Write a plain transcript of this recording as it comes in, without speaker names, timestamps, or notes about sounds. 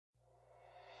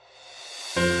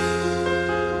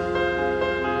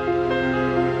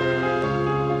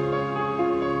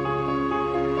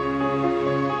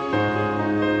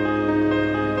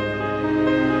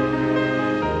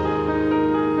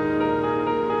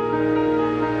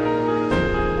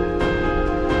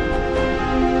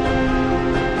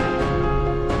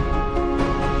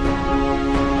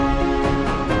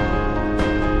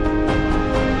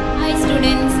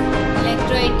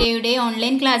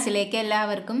Online ക്ലാസ്സിലേക്ക്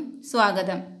എല്ലാവർക്കും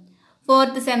സ്വാഗതം.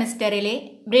 4th സെമസ്റ്ററിലെ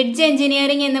ബ്രിഡ്ജ്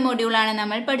എഞ്ചിനീയറിംഗ് എന്ന മൊഡ്യൂളാണ്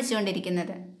നമ്മൾ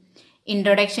പഠിച്ചുകൊണ്ടിരിക്കുന്നത്.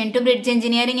 ഇൻട്രൊഡക്ഷൻ ടു ബ്രിഡ്ജ്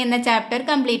എഞ്ചിനീയറിംഗ് എന്ന ചാപ്റ്റർ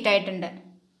കംപ്ലീറ്റ് ആയിട്ടുണ്ട്.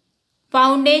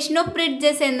 ഫൗണ്ടേഷൻ ഓഫ്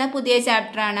ബ്രിഡ്ജസ് എന്ന പുതിയ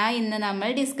ചാപ്റ്ററാണ് ഇന്ന് നമ്മൾ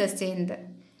ഡിസ്കസ് ചെയ്യുന്നത്.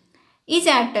 ഈ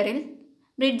ചാപ്റ്ററിൽ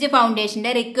ബ്രിഡ്ജ്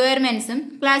ഫൗണ്ടേഷൻ്റെ റിക്വയർമെൻറ്റ്സും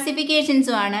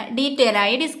ക്ലാസിഫിക്കേഷൻസുമാണ് ഡീറ്റെയിൽ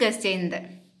ആയി ഡിസ്കസ് ചെയ്യുന്നത്.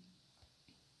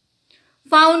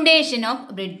 Foundation of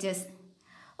bridges.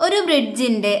 ഒരു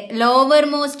ബ്രിഡ്ജിൻ്റെ ലോവർ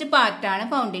മോസ്റ്റ് പാർട്ടാണ്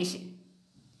ഫൗണ്ടേഷൻ.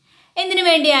 എന്തിനു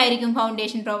വേണ്ടിയായിരിക്കും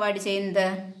ഫൗണ്ടേഷൻ പ്രൊവൈഡ് ചെയ്യുന്നത്?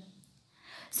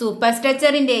 സൂപ്പർ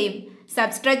സ്ട്രക്ചറിൻ്റെയും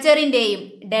സബ്സ്ട്രക്ചറിൻ്റെയും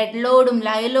ഡെഡ് ലോഡും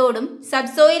ലൈവ് ലോഡും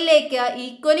സബ്സോയിലേക്ക്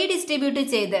ഈക്വലി ഡിസ്ട്രിബ്യൂട്ട്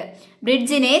ചെയ്ത്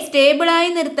ബ്രിഡ്ജിനെ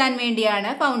സ്റ്റേബിളായി നിർത്താൻ വേണ്ടിയാണ്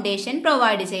ഫൗണ്ടേഷൻ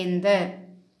പ്രൊവൈഡ് ചെയ്യുന്നത്.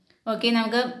 ഓക്കെ,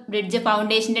 നമുക്ക് ബ്രിഡ്ജ്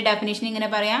ഫൗണ്ടേഷൻ്റെ ഡെഫിനിഷൻ ഇങ്ങനെ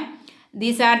പറയാം.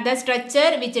 These are the structure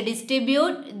which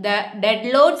distribute the dead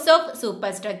loads of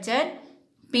super structure,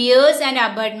 piers and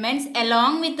abutments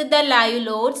along with the live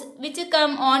loads which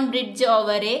come on bridge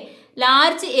over a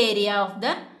large area of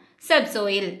the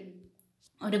subsoil.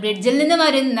 ഒരു ബ്രിഡ്ജിൽ നിന്ന്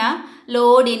വരുന്ന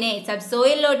ലോഡിനെ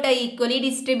സബ്സോയിലോട്ട് equally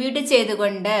distribute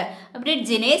ചെയ്തുകൊണ്ട്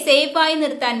ബ്രിഡ്ജിനെ സേഫായി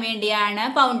നിർത്താൻ വേണ്ടിയാണ്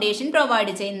foundation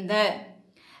provide ചെയ്യുന്നത്.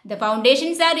 The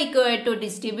foundations are required to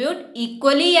distribute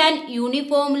equally and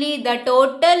uniformly the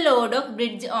total load of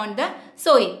bridge on the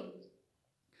soil.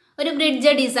 ഒരു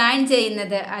bridge design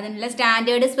ചെയ്യുന്നത് അതിനുള്ള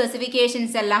സ്റ്റാൻഡേർഡ്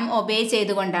സ്പെസിഫിക്കേഷൻസ് എല്ലാം ഒബേ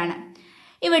ചെയ്തുകൊണ്ടാണ്.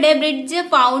 ഇവിടെ ബ്രിഡ്ജ്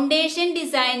ഫൗണ്ടേഷൻ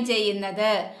ഡിസൈൻ ചെയ്യുന്നത്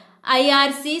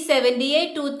IRC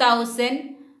 78/2000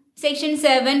 സെക്ഷൻ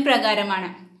 7 പ്രകാരമാണ്.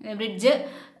 ബ്രിഡ്ജ്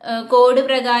കോഡ്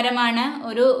പ്രകാരമാണ്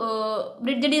ഒരു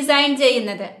ബ്രിഡ്ജ് ഡിസൈൻ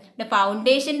ചെയ്യുന്നത്.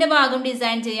 ഫൗണ്ടേഷൻ്റെ ഭാഗം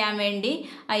ഡിസൈൻ ചെയ്യാൻ വേണ്ടി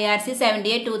IRC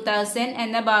 78/2000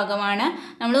 എന്ന ഭാഗമാണ്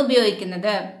നമ്മൾ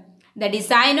ഉപയോഗിക്കുന്നത്. The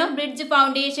design of bridge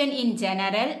foundation in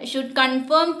general should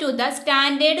conform to the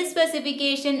standard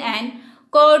specification and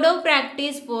code of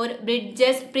practice for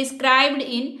bridges prescribed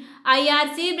in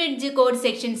IRC Bridge Code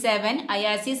Section 7,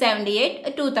 IRC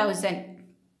 78/2000.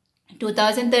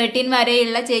 2013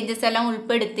 വരെയുള്ള ചേഞ്ചസ് എല്ലാം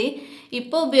ഉൾപ്പെടുത്തി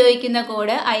ഇപ്പോൾ ഉപയോഗിക്കുന്ന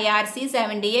കോഡ് IRC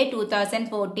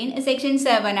 78/2014 സെക്ഷൻ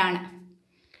 7 ആണ്.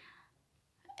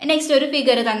 നെക്സ്റ്റ് ഒരു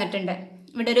figure തന്നിട്ടുണ്ട്.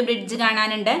 ഇവിടെ ഒരു ബ്രിഡ്ജ്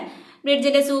കാണാനുണ്ട്.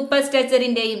 ബ്രിഡ്ജിൻ്റെ സൂപ്പർ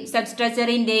സ്ട്രക്ചറിൻ്റെയും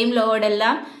സബ്സ്ട്രക്ചറിൻ്റെയും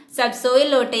ലോഡെല്ലാം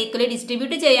സബ്സോയിലോട്ട് ഈക്വലി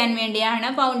ഡിസ്ട്രിബ്യൂട്ട് ചെയ്യാൻ വേണ്ടിയാണ്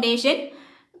ഫൗണ്ടേഷൻ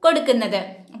കൊടുക്കുന്നത്.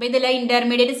 അപ്പോൾ ഇതിൽ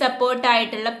ഇൻ്റർമീഡിയറ്റ്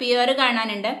സപ്പോർട്ടായിട്ടുള്ള പിയർ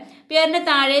കാണാനുണ്ട്. പിയറിൻ്റെ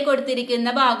താഴെ കൊടുത്തിരിക്കുന്ന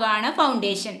ഭാഗമാണ്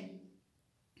ഫൗണ്ടേഷൻ.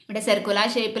 ഇവിടെ സർക്കുലർ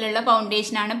ഷേപ്പിലുള്ള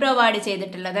ഫൗണ്ടേഷനാണ് പ്രൊവൈഡ്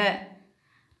ചെയ്തിട്ടുള്ളത്.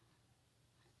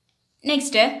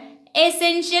 Next,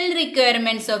 essential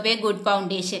requirements of A good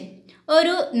foundation.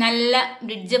 ഒരു നല്ല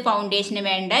ബ്രിഡ്ജ് ഫൗണ്ടേഷന്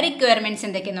വേണ്ട റിക്വയർമെൻറ്റ്സ്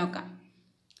എന്തൊക്കെ നോക്കാം.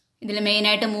 ഇതിൽ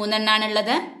മെയിനായിട്ട് 3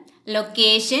 എണ്ണാണുള്ളത്: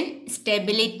 location,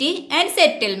 stability and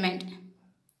settlement.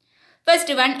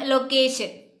 First one, location.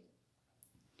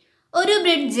 ഒരു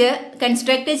ബ്രിഡ്ജ്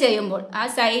കൺസ്ട്രക്ട് ചെയ്യുമ്പോൾ ആ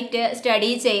സൈറ്റ് സ്റ്റഡി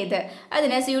ചെയ്ത്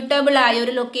അതിന് സ്യൂട്ടബിളായ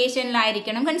ഒരു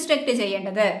ലൊക്കേഷനിലായിരിക്കണം കൺസ്ട്രക്ട്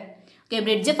ചെയ്യേണ്ടത്. ഓക്കെ,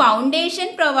 ബ്രിഡ്ജ് ഫൗണ്ടേഷൻ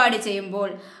പ്രൊവൈഡ് ചെയ്യുമ്പോൾ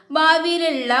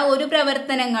ഭാവിയിലുള്ള ഒരു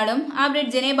പ്രവർത്തനങ്ങളും ആ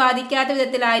ബ്രിഡ്ജിനെ ബാധിക്കാത്ത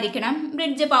വിധത്തിലായിരിക്കണം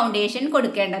ബ്രിഡ്ജ് ഫൗണ്ടേഷൻ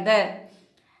കൊടുക്കേണ്ടത്.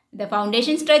 The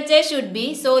foundation structure should be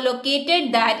so located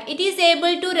that it is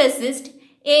able to resist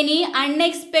any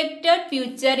unexpected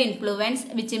future influence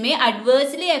which may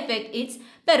adversely affect its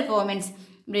performance.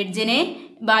 ബ്രിഡ്ജിനെ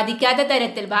ബാധിക്കാത്ത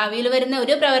തരത്തിൽ, ഭാവിയിൽ വരുന്ന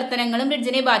ഒരു പ്രവർത്തനങ്ങളും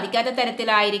ബ്രിഡ്ജിനെ ബാധിക്കാത്ത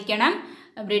തരത്തിലായിരിക്കണം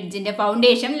ബ്രിഡ്ജിൻ്റെ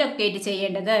ഫൗണ്ടേഷൻ ലൊക്കേറ്റ്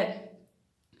ചെയ്യേണ്ടത്.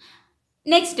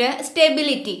 Next,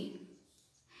 stability.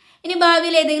 ഇനി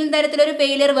ഭാവിയിൽ ഏതെങ്കിലും തരത്തിലൊരു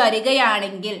ഫെയിലിയർ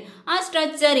വരികയാണെങ്കിൽ ആ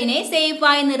സ്ട്രക്ചറിനെ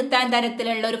സേഫായി നിർത്താൻ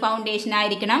തരത്തിലുള്ള ഒരു ഫൗണ്ടേഷൻ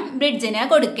ആയിരിക്കണം ബ്രിഡ്ജിന്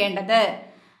കൊടുക്കേണ്ടത്.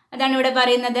 അതാണ് ഇവിടെ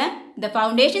പറയുന്നത്. The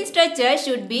foundation structure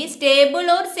should be stable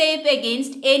or safe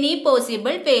against any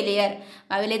possible failure.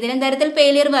 ഭാവിയിൽ ഏതെങ്കിലും തരത്തിൽ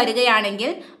ഫെയിലിയർ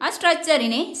വരികയാണെങ്കിൽ ആ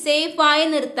സ്ട്രക്ചറിനെ സേഫായി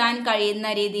നിർത്താൻ കഴിയുന്ന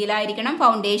രീതിയിലായിരിക്കണം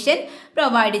ഫൗണ്ടേഷൻ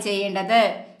പ്രൊവൈഡ് ചെയ്യേണ്ടത്.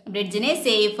 ബ്രിഡ്ജിനെ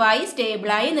സേഫായി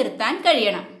സ്റ്റേബിളായി നിർത്താൻ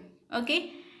കഴിയണം. Okay,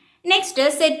 next,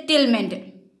 settlement.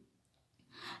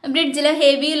 ബ്രിഡ്ജിൽ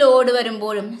heavy load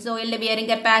വരുമ്പോഴും സോയിലിൻ്റെ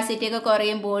ബിയറിംഗ് കപ്പാസിറ്റി ഒക്കെ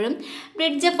കുറയുമ്പോഴും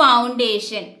ബ്രിഡ്ജ്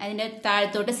ഫൗണ്ടേഷൻ അതിൻ്റെ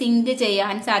താഴത്തോട്ട് സിങ്ക്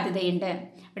ചെയ്യാൻ സാധ്യതയുണ്ട്.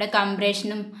 ഇവിടെ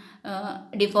കംപ്രഷനും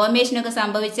ഡിഫോർമേഷനൊക്കെ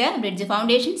സംഭവിച്ച് ബ്രിഡ്ജ്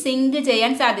ഫൗണ്ടേഷൻ സിങ്ക്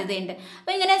ചെയ്യാൻ സാധ്യതയുണ്ട്.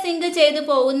 അപ്പോൾ ഇങ്ങനെ സിങ്ക് ചെയ്തു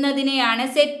പോകുന്നതിനെയാണ്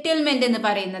സെറ്റിൽമെൻറ്റ് എന്ന്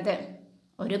പറയുന്നത്.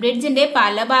 ഒരു ബ്രിഡ്ജിൻ്റെ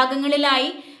പല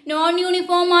ഭാഗങ്ങളിലായി നോൺ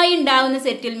യൂണിഫോമായി ഉണ്ടാകുന്ന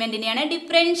സെറ്റിൽമെൻറ്റിനെയാണ്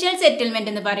ഡിഫറൻഷ്യൽ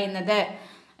സെറ്റിൽമെൻറ്റ് എന്ന് പറയുന്നത്.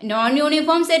 Non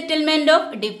uniform settlement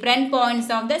of different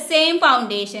points of the same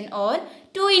foundation or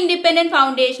to independent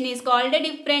foundation is called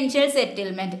differential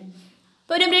settlement.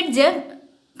 ഇപ്പോൾ ഒരു ബ്രിഡ്ജ്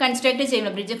കൺസ്ട്രക്ട്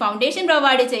ചെയ്യുമ്പോൾ, ബ്രിഡ്ജ് ഫൗണ്ടേഷൻ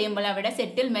പ്രൊവൈഡ് ചെയ്യുമ്പോൾ അവിടെ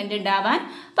സെറ്റിൽമെൻറ്റ് ഉണ്ടാവാൻ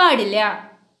പാടില്ല.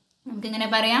 നമുക്കിങ്ങനെ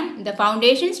പറയാം, the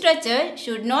foundation structure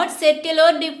should not settle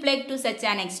or ഡിഫ്ലെക്ട് to such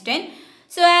an extent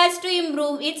so as to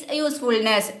improve it's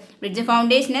usefulness. Bridge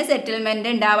ഫൗണ്ടേഷന് settlement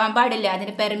ഉണ്ടാവാൻ പാടില്ല,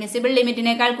 അതിന് പെർമിസിബിൾ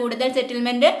ലിമിറ്റിനേക്കാൾ കൂടുതൽ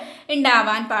സെറ്റിൽമെൻറ്റ്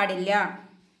ഉണ്ടാവാൻ പാടില്ല.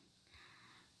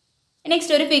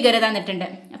 നെക്സ്റ്റ് ഒരു ഫിഗർ തന്നിട്ടുണ്ട്.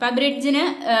 അപ്പോൾ ആ ബ്രിഡ്ജിന്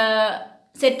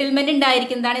സെറ്റിൽമെൻറ്റ്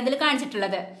ഉണ്ടായിരിക്കുന്നതാണ് ഇതിൽ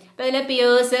കാണിച്ചിട്ടുള്ളത്. അപ്പോൾ ഇതിൽ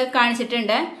പിയേഴ്സ്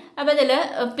കാണിച്ചിട്ടുണ്ട്. അപ്പോൾ അതിൽ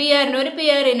ഒരു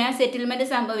പിയറിന് സെറ്റിൽമെൻറ്റ്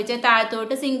സംഭവിച്ച്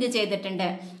താഴത്തോട്ട് സിങ്ക് ചെയ്തിട്ടുണ്ട്.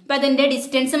 അപ്പോൾ അതിൻ്റെ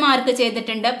ഡിസ്റ്റൻസ് മാർക്ക്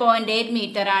ചെയ്തിട്ടുണ്ട്. 0.8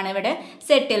 മീറ്റർ ആണ് ഇവിടെ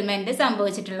സെറ്റിൽമെൻറ്റ്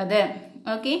സംഭവിച്ചിട്ടുള്ളത്.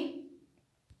 Okay,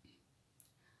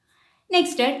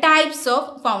 next types of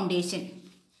foundation.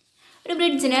 ഒരു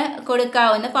ബ്രിഡ്ജിന്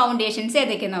കൊടുക്കാവുന്ന ഫൗണ്ടേഷൻസ്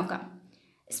ഏതൊക്കെ നോക്കാം.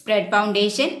 Spread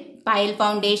foundation, pile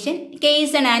foundation,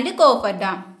 kaizen and coffer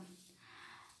dam.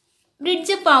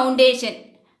 Bridge foundation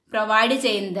provide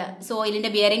ചെയ്യുന്നത് സോയിലിൻ്റെ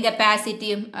ബിയറിംഗ്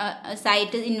കപ്പാസിറ്റിയും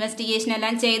സൈറ്റ് ഇൻവെസ്റ്റിഗേഷൻ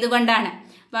എല്ലാം ചെയ്തുകൊണ്ടാണ്.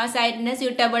 അപ്പോൾ ആ സൈറ്റിന്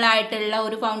സ്യൂട്ടബിൾ ആയിട്ടുള്ള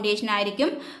ഒരു ഫൗണ്ടേഷൻ ആയിരിക്കും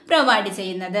പ്രൊവൈഡ്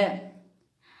ചെയ്യുന്നത്.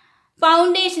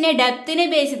 ഫൗണ്ടേഷനെ ഡെപ്തിനെ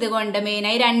ബേസ് ചെയ്തുകൊണ്ട്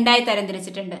മെയിനായി 2ആയി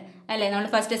തരംതിരിച്ചിട്ടുണ്ട് അല്ലേ, നമ്മൾ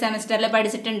ഫസ്റ്റ് സെമസ്റ്ററിൽ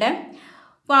പഠിച്ചിട്ടുണ്ട്.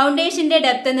 ഫൗണ്ടേഷൻ്റെ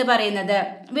ഡെപ്ത് എന്ന് പറയുന്നത്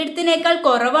വിഡ്ത്തിനേക്കാൾ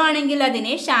കുറവാണെങ്കിൽ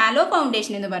അതിനെ ഷാലോ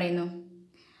ഫൗണ്ടേഷൻ എന്ന് പറയുന്നു.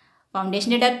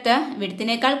 ഫൗണ്ടേഷൻ്റെ ഡെപ്ത്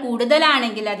വിഡ്ത്തിനേക്കാൾ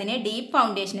കൂടുതലാണെങ്കിൽ അതിനെ ഡീപ്പ്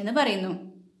ഫൗണ്ടേഷൻ എന്ന് പറയുന്നു.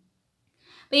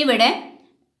 അപ്പോൾ ഇവിടെ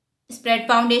സ്പ്രെഡ്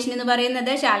ഫൗണ്ടേഷൻ എന്ന് പറയുന്നത്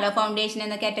ഷാലോ ഫൗണ്ടേഷൻ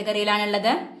എന്ന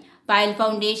കാറ്റഗറിയിലാണുള്ളത്. Pile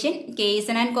foundation,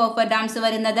 kaizen and coffer dams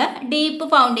വരുന്നത് ഡീപ്പ്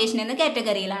ഫൗണ്ടേഷൻ എന്ന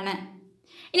കാറ്റഗറിയിലാണ്.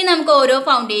 ഇനി നമുക്ക് ഓരോ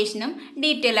ഫൗണ്ടേഷനും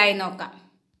ഡീറ്റെയിൽ ആയി നോക്കാം.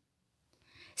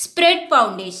 സ്പ്രെഡ്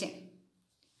ഫൗണ്ടേഷൻ,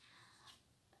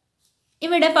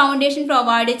 ഇവിടെ ഫൗണ്ടേഷൻ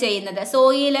പ്രൊവൈഡ് ചെയ്യുന്നത്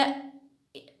സോയിൽ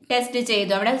ടെസ്റ്റ്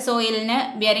ചെയ്തു. അവിടെ സോയിലിന്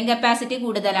ബിയറിംഗ് കപ്പാസിറ്റി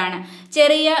കൂടുതലാണ്.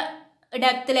 ചെറിയ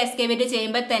ഡെപ്തിൽ എക്സ്കവേറ്റ്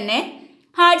ചെയ്യുമ്പോൾ തന്നെ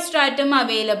ഹാർഡ് സ്ട്രാറ്റം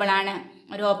അവൈലബിൾ ആണ്.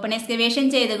 ഒരു ഓപ്പൺ എക്സ്കവേഷൻ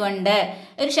ചെയ്തുകൊണ്ട്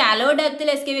ഒരു ഷാലോ ഡെപ്തിൽ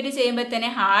എക്സ്കവേറ്റ് ചെയ്യുമ്പോൾ തന്നെ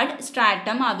ഹാർഡ്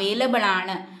സ്ട്രാറ്റം അവൈലബിൾ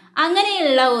ആണ്.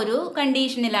 അങ്ങനെയുള്ള ഒരു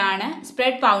കണ്ടീഷനിലാണ്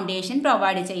സ്പ്രെഡ് ഫൗണ്ടേഷൻ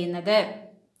പ്രൊവൈഡ് ചെയ്യുന്നത്.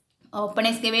 ഓപ്പൺ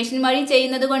എക്സ്കവേഷൻ വഴി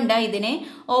ചെയ്യുന്നത് കൊണ്ട് ഇതിനെ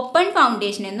ഓപ്പൺ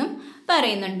ഫൗണ്ടേഷൻ എന്നും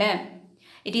പറയുന്നുണ്ട്.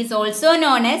 It is also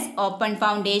known as open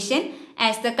foundation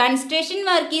as the construction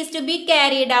work is to be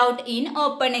carried out in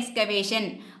open excavation.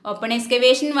 Open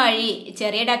excavation വഴി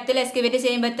ചെറിയ ഡെപ്തിൽ എക്സ്കവേറ്റ്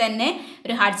ചെയ്യുമ്പോൾ തന്നെ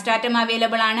ഒരു ഹാർഡ് സ്ട്രാറ്റം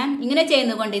അവൈലബിൾ ആണ്. ഇങ്ങനെ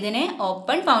ചെയ്യുന്നതുകൊണ്ട് ഇതിനെ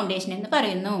ഓപ്പൺ ഫൗണ്ടേഷൻ എന്ന്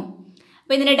പറയുന്നു.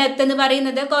 അപ്പോൾ ഇതിൻ്റെ ഡെപ്ത് എന്ന്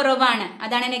പറയുന്നത് കുറവാണ്.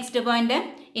 അതാണ് next point.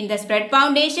 In the spread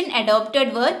foundation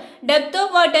adopted where depth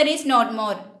of water is not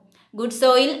more good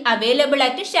soil available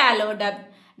at shallow depth.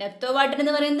 Depth of water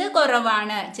എന്ന് പറയുന്നത്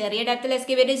കുറവാണ്. ചെറിയ ഡെപ്തിൽ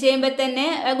എക്സ്കവേറ്റ് ചെയ്യുമ്പോൾ തന്നെ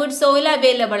ഗുഡ് സോയിൽ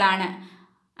അവൈലബിൾ ആണ്.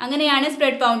 അങ്ങനെയാണ്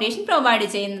സ്പ്രെഡ് ഫൗണ്ടേഷൻ പ്രൊവൈഡ്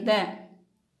ചെയ്യുന്നത്.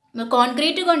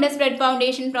 കോൺക്രീറ്റ് കൊണ്ട് സ്പ്രെഡ്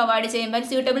ഫൗണ്ടേഷൻ പ്രൊവൈഡ് ചെയ്യുമ്പോൾ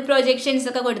സ്യൂട്ടബിൾ പ്രൊജക്ഷൻസ്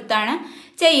ഒക്കെ കൊടുത്താണ്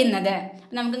ചെയ്യുന്നത്.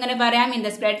 നമുക്കിങ്ങനെ പറയാം, in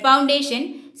the spread foundation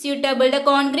suitable the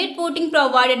concrete footing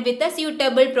provided with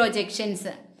suitable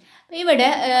projections. ഇവിടെ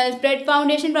സ്പ്രെഡ്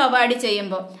ഫൗണ്ടേഷൻ പ്രൊവൈഡ്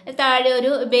ചെയ്യുമ്പോൾ താഴെ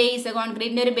ഒരു ബേസ്,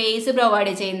 കോൺക്രീറ്റിൻ്റെ ഒരു ബേസ്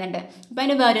പ്രൊവൈഡ് ചെയ്യുന്നുണ്ട്. അപ്പോൾ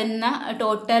അതിന് വരുന്ന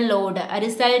total load,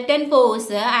 resultant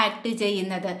force act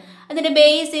ചെയ്യുന്നത് അതിൻ്റെ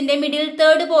ബേസിൻ്റെ മിഡിൽ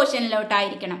തേർഡ്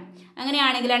പോർഷനിലോട്ടായിരിക്കണം.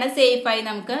 അങ്ങനെയാണെങ്കിലാണ് സേഫായി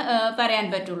നമുക്ക് പറയാൻ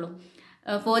പറ്റുള്ളൂ.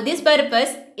 For this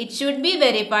purpose, it should be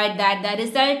verified that the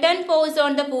resultant force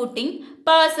on the footing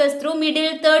passes through middle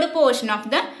third portion of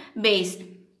the base.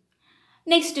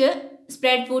 Next,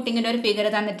 spread footing ഒരു figure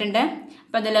തന്നിട്ടുണ്ട്.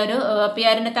 അപ്പോൾ അതിലൊരു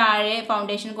പിയറിന് താഴെ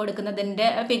ഫൗണ്ടേഷൻ കൊടുക്കുന്നതിൻ്റെ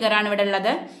ഫിഗറാണ് ഇവിടെ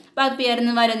ഉള്ളത്. അപ്പോൾ ആ പിയറിൽ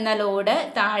നിന്ന് വരുന്ന ലോഡ്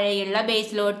താഴെയുള്ള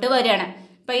ബേസിലോട്ട് വരികയാണ്.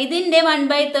 അപ്പോൾ ഇതിൻ്റെ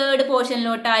 1/3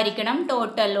 പോർഷനിലോട്ടായിരിക്കണം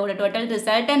total load, total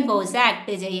resultant force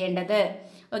act ചെയ്യേണ്ടത്.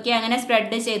 ഓക്കെ, അങ്ങനെ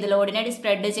സ്പ്രെഡ് ചെയ്ത് ലോഡിനെ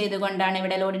സ്പ്രെഡ് ചെയ്തുകൊണ്ടാണ്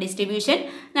ഇവിടെ ലോഡ് ഡിസ്ട്രിബ്യൂഷൻ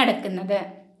നടക്കുന്നത്.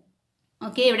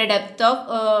 ഓക്കെ, ഇവിടെ ഡെപ്ത് ഓഫ്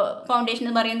ഫൗണ്ടേഷൻ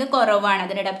എന്ന് പറയുന്നത് കുറവാണ്,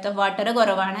 അതിൻ്റെ ഡെപ്ത് ഓഫ് വാട്ടർ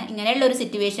കുറവാണ്. ഇങ്ങനെയുള്ള ഒരു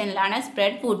സിറ്റുവേഷനിലാണ്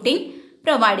സ്പ്രെഡ് ഫൂട്ടിംഗ്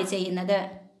പ്രൊവൈഡ് ചെയ്യുന്നത്.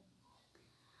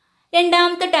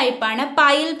 രണ്ടാമത്തെ ടൈപ്പാണ്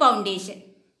പൈൽ ഫൗണ്ടേഷൻ.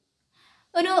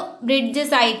 ഒരു ബ്രിഡ്ജ്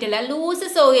സൈറ്റിൽ ലൂസ്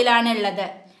സോയിലാണ് ഉള്ളത്,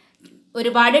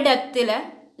 ഒരുപാട് ഡെപ്തിൽ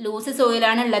ലൂസ്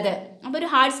സോയിലാണ് ഉള്ളത്. അപ്പോൾ ഒരു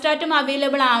ഹാർഡ് സ്ട്രാറ്റം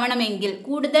അവൈലബിൾ ആവണമെങ്കിൽ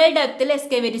കൂടുതൽ ഡെപ്തിൽ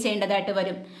എക്സ്കവേറ്റ് ചെയ്യേണ്ടതായിട്ട്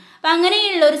വരും. അപ്പം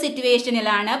അങ്ങനെയുള്ള ഒരു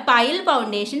സിറ്റുവേഷനിലാണ് പൈൽ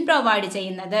ഫൗണ്ടേഷൻ പ്രൊവൈഡ്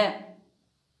ചെയ്യുന്നത്.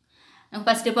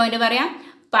 ഫസ്റ്റ് പോയിന്റ് പറയാം.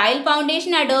 Pile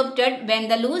foundation adopted when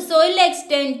the loose soil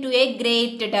extend to A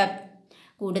great depth.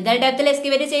 കൂടുതൽ ഡെപ്തിൽ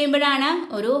എക്സ്കവേറ്റ് ചെയ്യുമ്പോഴാണ്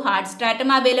ഒരു ഹാർഡ് സ്ട്രാറ്റം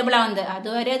അവൈലബിൾ ആവുന്നത്.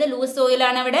 അതുവരെ അത് ലൂസ്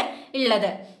സോയിലാണ് അവിടെ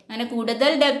ഉള്ളത്. അങ്ങനെ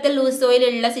കൂടുതൽ ഡെപ്തിൽ ലൂസ് സോയിൽ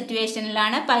ഉള്ള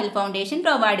സിറ്റുവേഷനിലാണ് പൈൽ ഫൗണ്ടേഷൻ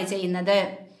പ്രൊവൈഡ് ചെയ്യുന്നത്.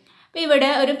 അപ്പോൾ ഇവിടെ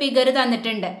ഒരു ഫിഗർ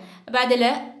തന്നിട്ടുണ്ട്. അപ്പോൾ അതിൽ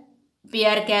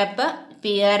peer cap,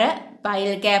 peer,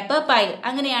 pile cap, pile,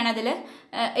 അങ്ങനെയാണ് അതിൽ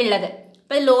ഉള്ളത്.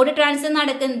 അപ്പോൾ ലോഡ് ട്രാൻസ്ഫർ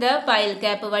നടക്കുന്നത് പൈൽ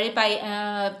ക്യാപ്പ് വഴി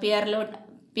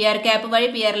പിയർ ക്യാപ്പ് വഴി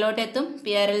പിയറിലോട്ട് എത്തും.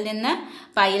 പിയറിൽ നിന്ന്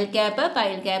പൈൽ ക്യാപ്പ്,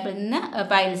 പൈൽ ക്യാപ്പിൽ നിന്ന്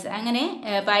പൈൽസ്, അങ്ങനെ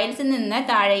പൈൽസിൽ നിന്ന്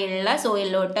താഴെയുള്ള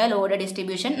സോയിലിലോട്ട് ലോഡ്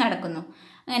ഡിസ്ട്രിബ്യൂഷൻ നടക്കുന്നു.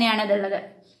 അങ്ങനെയാണ് അതുള്ളത്.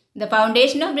 The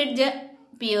foundation of bridge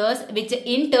Pierce which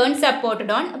in turn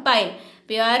supported on pile.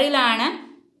 പിയറിലാണ്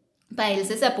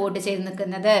piles support ചെയ്ത്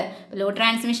നിൽക്കുന്നത്. ലോഡ്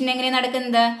ട്രാൻസ്മിഷൻ എങ്ങനെയാണ്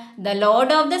നടക്കുന്നത്? The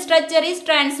load of the structure is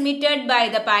transmitted by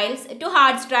the piles to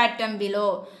hard stratum below.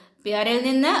 പിയറിൽ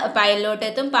നിന്ന് പൈലിലോട്ട്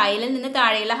എത്തും. പൈലിൽ നിന്ന്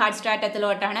താഴെയുള്ള ഹാർഡ്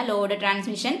സ്ട്രാറ്റത്തിലോട്ടാണ് ലോഡ്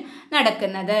ട്രാൻസ്മിഷൻ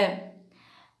നടക്കുന്നത്.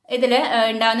 ഇതിൽ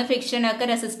ഉണ്ടാകുന്ന ഫ്രിക്ഷനൊക്കെ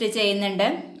റെസിസ്റ്റ് ചെയ്യുന്നുണ്ട്.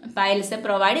 പൈൽസ്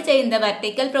പ്രൊവൈഡ് ചെയ്യുന്നത്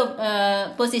വെർട്ടിക്കൽ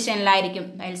പൊസിഷനിലായിരിക്കും.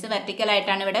 പൈൽസ്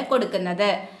വെർട്ടിക്കലായിട്ടാണ് ഇവിടെ കൊടുക്കുന്നത്.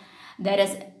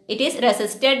 It is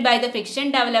resisted by the friction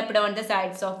developed on the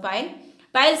sides of pile.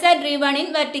 Piles R driven in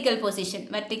vertical position.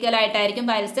 വെർട്ടിക്കലായിട്ടായിരിക്കും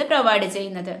piles provide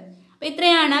ചെയ്യുന്നത്. അപ്പോൾ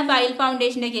ഇത്രയാണ് പൈൽ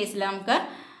ഫൗണ്ടേഷൻ്റെ കേസിൽ നമുക്ക്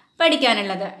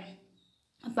പഠിക്കാനുള്ളത്.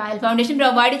 പൈൽ ഫൗണ്ടേഷൻ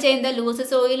പ്രൊവൈഡ് ചെയ്യുന്നത് ലൂസ്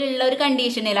സോയിലുള്ള ഒരു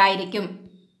കണ്ടീഷനിലായിരിക്കും.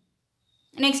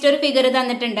 നെക്സ്റ്റ് ഒരു ഫിഗർ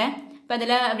തന്നിട്ടുണ്ട്. അപ്പോൾ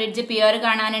അതിൽ ബ്രിഡ്ജ് പിയർ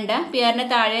കാണാനുണ്ട്. പിയറിന്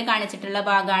താഴെ കാണിച്ചിട്ടുള്ള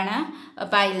ഭാഗമാണ്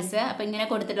പൈൽസ്. അപ്പോൾ ഇങ്ങനെ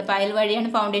കൊടുത്തിട്ടുള്ള പൈൽ വഴിയാണ്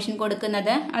ഫൗണ്ടേഷൻ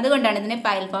കൊടുക്കുന്നത്. അതുകൊണ്ടാണ് ഇതിനെ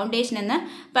പൈൽ ഫൗണ്ടേഷൻ എന്ന്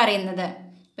പറയുന്നത്.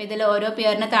 അപ്പോൾ ഇതിൽ ഓരോ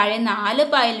പിയറിന് താഴെ 4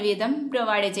 പൈൽ വീതം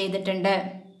പ്രൊവൈഡ് ചെയ്തിട്ടുണ്ട്.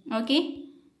 ഓക്കെ,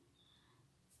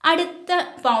 അടുത്ത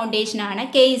ഫൗണ്ടേഷനാണ്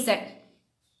കേസൺ.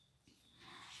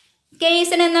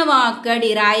 കേസൺ എന്ന വാക്ക്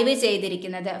ഡിറൈവ്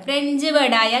ചെയ്തിരിക്കുന്നത് ഫ്രഞ്ച്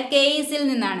വേർഡായ കേസിൽ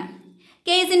നിന്നാണ്.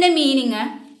 കേസിൻ്റെ മീനിങ്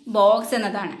ബോക്സ്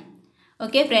എന്നതാണ്.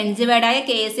 ഓക്കെ, ഫ്രഞ്ച് വേർഡായ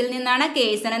കേസിൽ നിന്നാണ്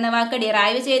കേസൺ എന്ന വാക്ക്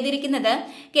ഡിറൈവ് ചെയ്തിരിക്കുന്നത്.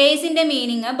 കേസിൻ്റെ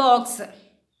മീനിങ് ബോക്സ്.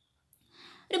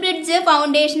 ഒരു ബ്രിഡ്ജ്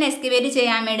ഫൗണ്ടേഷൻ എക്സ്കവേറ്റ്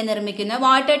ചെയ്യാൻ വേണ്ടി നിർമ്മിക്കുന്ന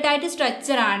വാട്ടർ ടൈറ്റ്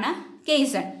സ്ട്രക്ചറാണ്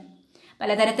കേസൺ.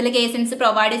 പലതരത്തിൽ കേസൺസ്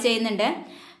പ്രൊവൈഡ് ചെയ്യുന്നുണ്ട്.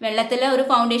 വെള്ളത്തിൽ ഒരു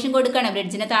ഫൗണ്ടേഷൻ കൊടുക്കണം.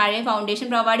 ബ്രിഡ്ജിന് താഴെ ഫൗണ്ടേഷൻ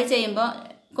പ്രൊവൈഡ് ചെയ്യുമ്പോൾ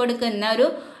കൊടുക്കുന്ന ഒരു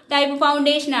ടൈപ്പ്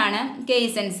ഫൗണ്ടേഷനാണ്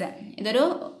കേസൺസ്. ഇതൊരു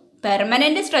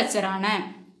പെർമനൻറ്റ് സ്ട്രക്ചറാണ്.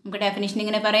 നമുക്ക് ഡെഫിനിഷൻ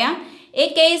ഇങ്ങനെ പറയാം. A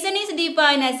kaizen is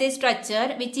defined as A structure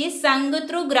which is sunk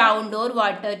through ground or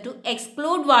water to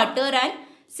exclude water and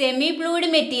semi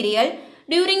fluid material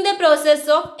during the process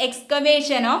of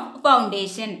excavation of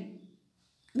foundation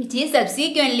which is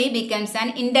സബ്സീക്വൻ്റ്ലി becomes an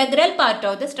integral part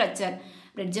of the structure.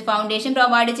 Bridge foundation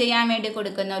provide ചെയ്യാൻ വേണ്ടി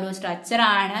കൊടുക്കുന്ന ഒരു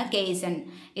സ്ട്രക്ചറാണ് kaizen.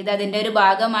 ഇത് അതിൻ്റെ ഒരു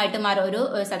ഭാഗമായിട്ട് മാറും, ഒരു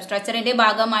സബ്സ്ട്രക്ചറിൻ്റെ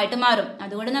ഭാഗമായിട്ട് മാറും.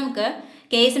 അതുകൊണ്ട് നമുക്ക്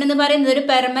കേസൺ എന്ന് പറയുന്നത് ഒരു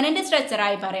പെർമനൻറ്റ്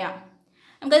സ്ട്രക്ചറായി പറയാം.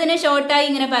 നമുക്കതിനെ ഷോർട്ടായി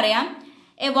ഇങ്ങനെ പറയാം.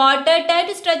 A water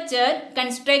tight structure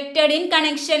constructed in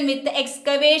connection with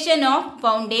excavation of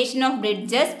foundation of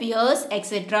bridges, Pierce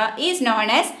etcetera is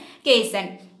known as kaizen.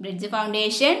 Bridge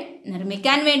foundation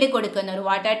നിർമ്മിക്കാൻ വേണ്ടി കൊടുക്കുന്ന ഒരു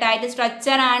water tight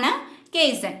സ്ട്രക്ചറാണ്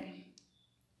kaizen.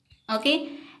 Okay,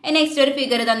 next ഒരു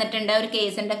ഫിഗർ തന്നിട്ടുണ്ട്. ഒരു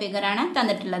കേസൻ്റെ ഫിഗറാണ്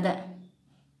തന്നിട്ടുള്ളത്.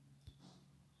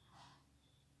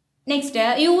 Next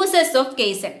uses of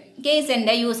kaizen.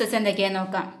 കേസൻ്റെ uses എന്തൊക്കെയാണെന്ന്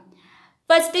നോക്കാം.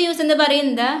 ഫസ്റ്റ് യൂസ് എന്ന്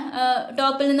പറയുന്നത്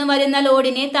ടോപ്പിൽ നിന്ന് വരുന്ന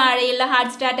ലോഡിനെ താഴെയുള്ള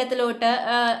ഹാർഡ് സ്ട്രാറ്റത്തിലോട്ട്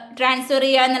ട്രാൻസ്ഫർ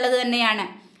ചെയ്യുക എന്നുള്ളത് തന്നെയാണ്.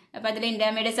 അപ്പോൾ അതിൽ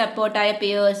ഇൻ്റർമീഡിയറ്റ് സപ്പോർട്ടായ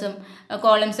പിയേഴ്സും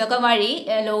കോളംസൊക്കെ വഴി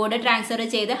ലോഡ് ട്രാൻസ്ഫർ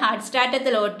ചെയ്ത് ഹാർഡ്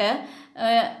സ്ട്രാറ്റത്തിലോട്ട്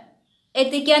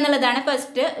എത്തിക്കുക എന്നുള്ളതാണ്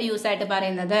ഫസ്റ്റ് യൂസായിട്ട്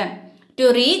പറയുന്നത്. To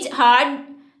reach hard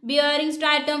bearing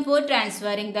stratum four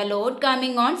transferring the load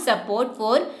coming on support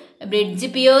for bridge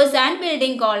Pierce and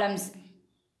building columns.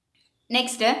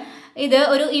 Next, ഇത്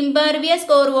ഒരു ഇംപെർവിയസ്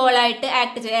കോർ വോളായിട്ട്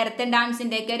ആക്ട് ചെയ്യും. എർത്ത്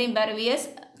ഡാംസിൻ്റെയൊക്കെ ഒരു ഇംപെർവിയസ്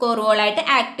കോർ വോളായിട്ട്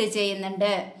ആക്ട്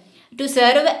ചെയ്യുന്നുണ്ട്. To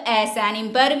serve as an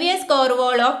impervious core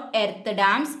wall of earth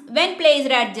dams when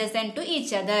placed adjacent to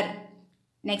each other.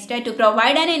 Next, to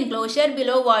provide an enclosure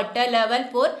below water level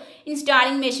four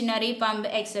installing machinery, pump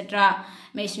etcetera.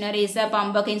 Machineries,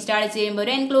 പമ്പൊക്കെ install ചെയ്യുമ്പോൾ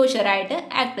ഒരു എൻക്ലോഷറായിട്ട്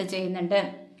act ചെയ്യുന്നുണ്ട്.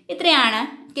 ഇത്രയാണ്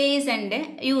കേസൻ്റെ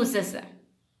uses.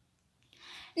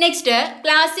 Next,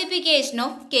 classification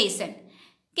of kaizen.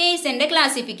 കേസൻ്റെ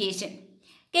classification.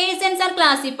 കേസൺസ് R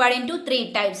classified in to 3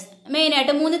 types.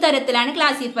 മെയിനായിട്ട് 3 തരത്തിലാണ്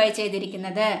classify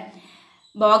ചെയ്തിരിക്കുന്നത്.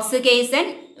 Box kaizen,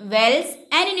 Wells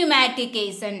and pneumatic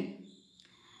kaizen.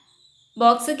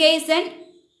 Box kaizen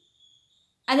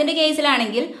അതിൻ്റെ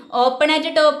കേസിലാണെങ്കിൽ open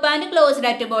at top and closed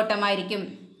at bottom ആയിരിക്കും.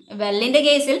 വെല്ലിൻ്റെ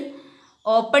കേസിൽ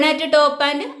open at top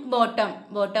and bottom,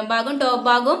 bottom ഭാഗവും top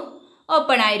ഭാഗവും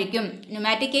open ആയിരിക്കും.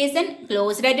 Pneumatic kaizen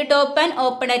closed at top and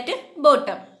open at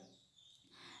bottom.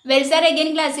 Wells R again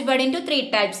classified in to 3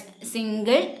 types: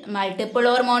 single, multiple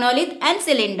or monolith and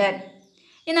cylinder.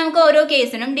 ഇനി നമുക്ക് ഓരോ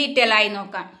കേസിനും detail ആയി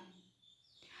നോക്കാം.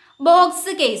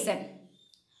 Box kaizen.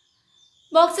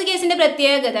 Box കേസിൻ്റെ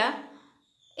പ്രത്യേകത,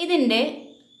 ഇതിൻ്റെ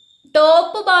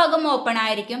ടോപ്പ് ഭാഗം ഓപ്പൺ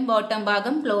ആയിരിക്കും, ബോട്ടം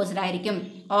ഭാഗം ക്ലോസ്ഡ് ആയിരിക്കും.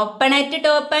 Open at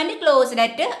top and closed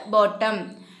at bottom.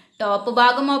 Top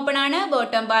ഭാഗം ഓപ്പൺ ആണ്,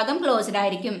 ബോട്ടം ഭാഗം ക്ലോസ്ഡ്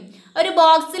ആയിരിക്കും. ഒരു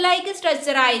ബോക്സ് ലൈക്ക്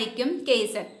സ്ട്രക്ചർ ആയിരിക്കും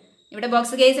കേസൺ. ഇവിടെ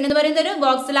ബോക്സ് കേസിന് എന്ന് പറയുന്നത് ഒരു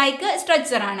ബോക്സ് ലൈക്ക്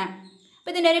സ്ട്രക്ചർ ആണ്.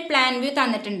 അപ്പോൾ ഇതിൻ്റെ ഒരു പ്ലാൻ വ്യൂ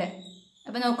തന്നിട്ടുണ്ട്.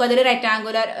 അപ്പോൾ നോക്കൂ, അതൊരു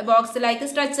റെക്ടാങ്കുലർ ബോക്സ് ലൈക്ക്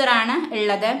സ്ട്രക്ചർ ആണ്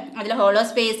ഉള്ളത്. അതിൽ ഹോളോ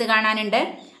സ്പേസ് കാണാനുണ്ട്.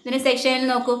 ഇതിന് സെക്ഷനിൽ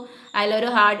നോക്കൂ, അതിലൊരു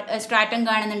ഹാർഡ് സ്ട്രാറ്റം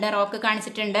കാണുന്നുണ്ട്, റോക്ക്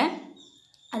കാണിച്ചിട്ടുണ്ട്.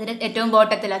 അതിന് ഏറ്റവും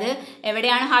ബോട്ടത്തിൽ അത്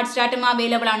എവിടെയാണ് ഹാർഡ് സ്ട്രാറ്റം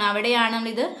അവൈലബിൾ ആണ് അവിടെയാണ്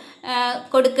നമ്മളിത്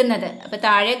കൊടുക്കുന്നത്. അപ്പോൾ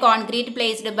താഴെ കോൺക്രീറ്റ്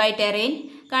പ്ലേസ്ഡ് ബൈ ടെറൈൻ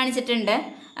കാണിച്ചിട്ടുണ്ട്.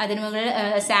 അതിന് മുകളിൽ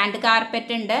സാൻഡ്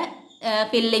കാർപ്പറ്റ് ഉണ്ട്,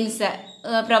 ഫില്ലിങ്സ്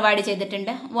പ്രൊവൈഡ്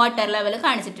ചെയ്തിട്ടുണ്ട്, വാട്ടർ ലെവൽ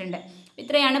കാണിച്ചിട്ടുണ്ട്.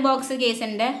 ഇത്രയാണ് ബോക്സ്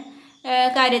കേസിൻ്റെ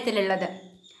കാര്യത്തിലുള്ളത്.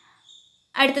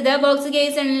 അടുത്തത് ബോക്സ്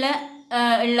കേസിൽ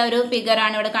ഉള്ള ഒരു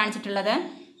ഫിഗറാണ് ഇവിടെ കാണിച്ചിട്ടുള്ളത്.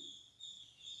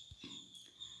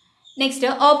 Next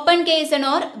open kaizen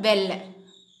or well.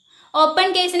 Open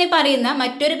കേസിനെ പറയുന്ന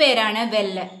മറ്റൊരു പേരാണ്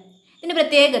വെല്ല്. ഇതിൻ്റെ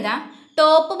പ്രത്യേകത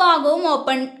ടോപ്പ് ഭാഗവും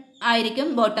ഓപ്പൺ ആയിരിക്കും,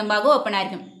 ബോട്ടം ഭാഗവും ഓപ്പൺ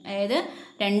ആയിരിക്കും. അതായത്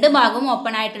രണ്ട് ഭാഗവും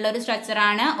ഓപ്പൺ ആയിട്ടുള്ള ഒരു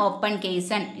സ്ട്രക്ചറാണ് ഓപ്പൺ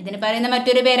കേസൺ. ഇതിന് പറയുന്ന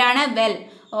മറ്റൊരു പേരാണ് well.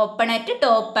 Open at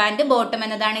top and bottom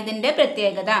എന്നതാണ് ഇതിൻ്റെ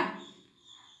പ്രത്യേകത.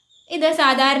 ഇത്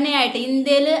സാധാരണയായിട്ട്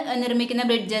ഇന്ത്യയിൽ നിർമ്മിക്കുന്ന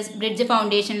ബ്രിഡ്ജ്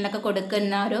ഫൗണ്ടേഷനിലൊക്കെ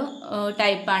കൊടുക്കുന്ന ഒരു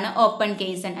ടൈപ്പാണ് ഓപ്പൺ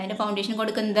കേസൺ. അതിൻ്റെ ഫൗണ്ടേഷൻ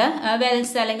കൊടുക്കുന്നത്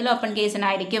വെൽസ് അല്ലെങ്കിൽ ഓപ്പൺ കേസൺ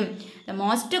ആയിരിക്കും. The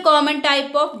most common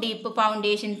type of deep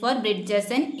foundation four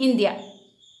bridges in India.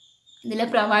 ഇതിൽ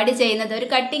പ്രൊവൈഡ് ചെയ്യുന്നത് ഒരു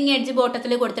കട്ടിംഗ് എഡ്ജ്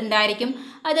ബോട്ടത്തിൽ കൊടുത്തിട്ടുണ്ടായിരിക്കും.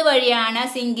 അതുവഴിയാണ്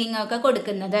സിങ്കിങ് ഒക്കെ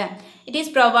കൊടുക്കുന്നത്. It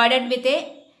is provided with a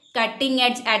cutting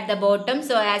edge at the bottom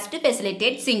so as to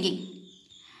facilitate sinking.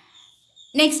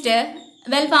 Next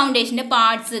well ഫൗണ്ടേഷൻ്റെ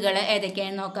പാർട്സുകൾ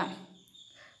ഏതൊക്കെയാണെന്ന് നോക്കാം.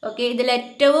 Okay,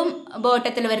 ഇതിലേറ്റവും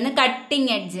ബോട്ടത്തിൽ വരുന്ന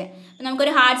cutting edge.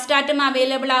 നമുക്കൊരു hard സ്റ്റാർട്ടും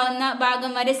available ആവുന്ന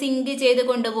ഭാഗം വരെ സിങ്ക് ചെയ്ത്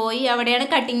കൊണ്ടുപോയി അവിടെയാണ്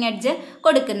കട്ടിംഗ് എഡ്ജ്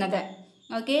കൊടുക്കുന്നത്.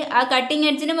 ഓക്കെ, ആ കട്ടിംഗ്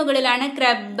എഡ്ജിന് മുകളിലാണ്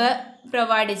ക്രബ്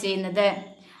പ്രൊവൈഡ് ചെയ്യുന്നത്.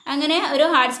 അങ്ങനെ ഒരു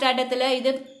ഹാർഡ് സ്റ്റാർട്ടത്തിൽ ഇത്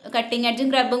കട്ടിംഗ് എഡ്ജും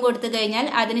ക്രബും കൊടുത്തു കഴിഞ്ഞാൽ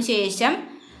അതിനുശേഷം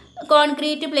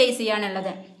കോൺക്രീറ്റ് പ്ലേസ്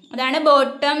ചെയ്യാനുള്ളത്. അതാണ്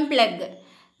ബോട്ടം പ്ലഗ്.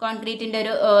 കോൺക്രീറ്റിൻ്റെ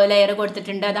ഒരു ലെയർ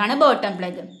കൊടുത്തിട്ടുണ്ട്, അതാണ് ബോട്ടം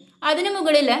പ്ലഗ്. അതിന്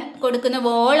മുകളിൽ കൊടുക്കുന്ന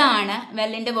വോളാണ്,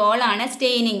 വെല്ലിൻ്റെ വോളാണ്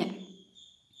സ്റ്റെയിനിങ്.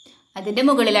 അതിൻ്റെ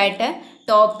മുകളിലായിട്ട്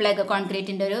ടോപ്പ് പ്ലഗ്,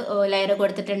 കോൺക്രീറ്റിൻ്റെ ഒരു ലെയർ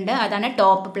കൊടുത്തിട്ടുണ്ട്, അതാണ്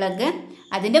ടോപ്പ് പ്ലഗ്.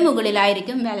 അതിൻ്റെ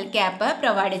മുകളിലായിരിക്കും വെൽ ക്യാപ്പ്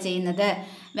പ്രൊവൈഡ് ചെയ്യുന്നത്.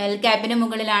 വെൽ ക്യാപ്പിന്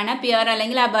മുകളിലാണ് പിയർ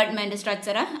അല്ലെങ്കിൽ അബാട്ട്മെൻറ്റ്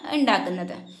സ്ട്രക്ചർ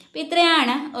ഉണ്ടാക്കുന്നത്. അപ്പോൾ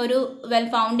ഇത്രയാണ് ഒരു വെൽ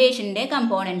ഫൗണ്ടേഷൻ്റെ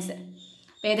കമ്പോണൻസ്.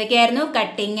 അപ്പോൾ ഏതൊക്കെയായിരുന്നു?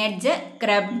 Cutting edge,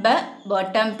 Krebs,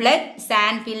 bottom plug,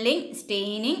 sand filling,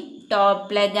 staining, top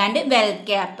plug and well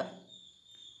cap.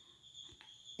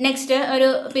 Next ഒരു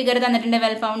ഫിഗർ തന്നിട്ടുണ്ട്,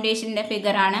 വെൽ ഫൗണ്ടേഷൻ്റെ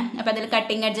ഫിഗറാണ്. അപ്പോൾ അതിൽ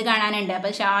കട്ടിംഗ് എഡ്ജ് കാണാനുണ്ട്.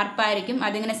 അപ്പോൾ ഷാർപ്പായിരിക്കും,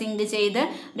 അതിങ്ങനെ സിങ്ക് ചെയ്ത്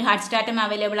ഒരു ഹാർഡ് സ്റ്റാർട്ടം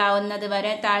അവൈലബിൾ ആവുന്നത്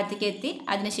വരെ താഴത്തേക്ക് എത്തി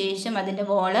അതിനുശേഷം അതിൻ്റെ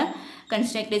വോള്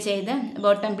കൺസ്ട്രക്ട് ചെയ്ത്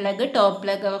ബോട്ടം പ്ലഗ്, ടോപ്പ്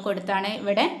പ്ലഗ് ഒക്കെ കൊടുത്താണ്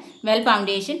ഇവിടെ വെൽ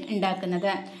ഫൗണ്ടേഷൻ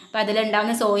ഉണ്ടാക്കുന്നത്. അപ്പോൾ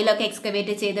അതിലുണ്ടാകുന്ന സോയിലൊക്കെ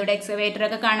എക്സ്കവേറ്റ് ചെയ്ത്, ഇവിടെ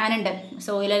എക്സ്കവേറ്ററൊക്കെ കാണാനുണ്ട്.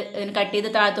 സോയിൽ കട്ട് ചെയ്ത്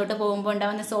താഴത്തോട്ട് പോകുമ്പോൾ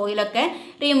ഉണ്ടാകുന്ന സോയിലൊക്കെ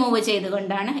റിമൂവ്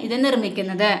ചെയ്തുകൊണ്ടാണ് ഇത്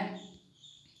നിർമ്മിക്കുന്നത്.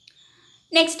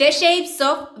 Next shapes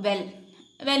of well.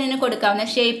 വെല്ലിന് കൊടുക്കാവുന്ന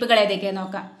ഷേപ്പുകൾ ഏതൊക്കെയാണ്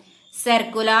നോക്കാം.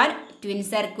 Circular, twin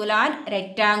circular,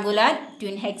 rectangular,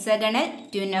 twin hexagonal,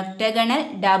 twin octagonal,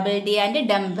 double D and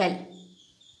dumbbell.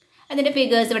 അതിൻ്റെ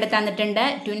ഫിഗേഴ്സ് ഇവിടെ തന്നിട്ടുണ്ട്.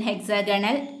 ട്വിൻ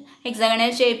ഹെക്സഗണൽ,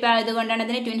 ഹെക്സഗണൽ ഷേപ്പ് ആയതുകൊണ്ടാണ്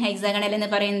അതിന് ട്വിൻ ഹെക്സഗണൽ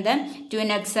എന്ന് പറയുന്നത്. Twin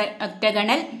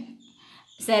octagonal,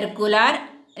 circular,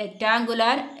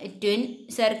 rectangular, twin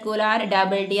circular,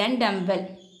 double D and dumbbell.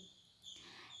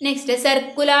 Next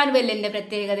circular വെല്ലിൻ്റെ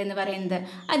പ്രത്യേകത എന്ന് പറയുന്നത്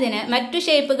അതിന് മറ്റു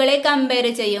ഷേപ്പുകളെ കമ്പയർ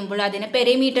ചെയ്യുമ്പോൾ അതിന്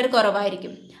പെരിമീറ്റർ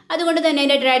കുറവായിരിക്കും. അതുകൊണ്ട് തന്നെ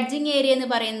അതിൻ്റെ ഡ്രഡ്ജിങ് ഏരിയ എന്ന്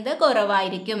പറയുന്നത്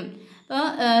കുറവായിരിക്കും. അപ്പോൾ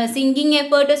സിങ്കിങ്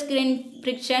എഫേർട്ട്, സ്ക്രീൻ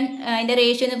ഫ്രിക്ഷൻ, അതിൻ്റെ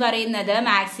റേഷ്യോ എന്ന് പറയുന്നത്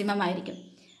മാക്സിമം ആയിരിക്കും.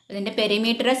 അതിൻ്റെ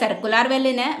പെരിമീറ്റർ സർക്കുലാർ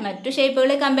വെല്ലിന് മറ്റു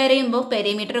ഷേപ്പുകളെ കമ്പയർ ചെയ്യുമ്പോൾ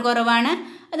പെരിമീറ്റർ കുറവാണ്.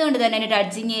 അതുകൊണ്ട് തന്നെ അതിൻ്റെ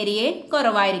ഡ്രഡ്ജിങ് ഏരിയ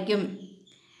കുറവായിരിക്കും.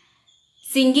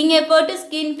 സിങ്കിങ് എഫേർട്ട്,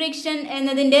 സ്കിൻ ഫ്രിക്ഷൻ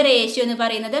എന്നതിൻ്റെ റേഷ്യോ എന്ന്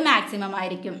പറയുന്നത് മാക്സിമം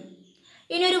ആയിരിക്കും.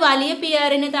 ഇനി ഒരു വലിയ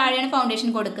പിയറിന് താഴെയാണ് ഫൗണ്ടേഷൻ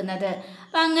കൊടുക്കുന്നത്.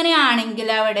 അപ്പം അങ്ങനെയാണെങ്കിൽ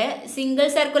അവിടെ സിംഗിൾ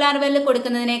സർക്കുലാർ വെല്ല്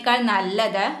കൊടുക്കുന്നതിനേക്കാൾ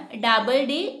നല്ലത് ഡബിൾ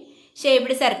ഡി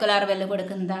ഷേപ്ഡ് സർക്കുലാർ വെല്ല്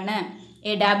കൊടുക്കുന്നതാണ്.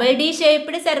 A double D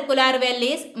shaped circular well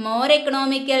is more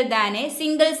economical than A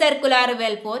single circular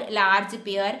well for large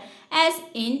peer as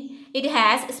in it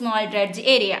has small dredge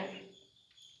area.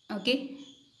 Okay,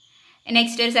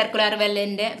 next ഒരു circular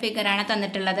വെല്ലിൻ്റെ ഫിഗറാണ്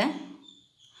തന്നിട്ടുള്ളത്.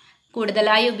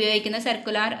 കൂടുതലായി ഉപയോഗിക്കുന്ന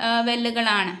circular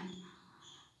വെല്ലുകളാണ്.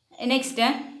 Next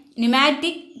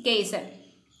pneumatic case.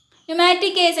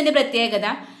 Pneumatic കേസിൻ്റെ പ്രത്യേകത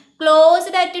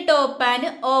closed at top and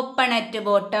open at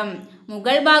bottom.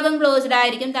 മുകൾ ഭാഗം closed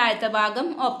ആയിരിക്കും, താഴത്തെ ഭാഗം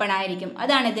ഓപ്പൺ ആയിരിക്കും.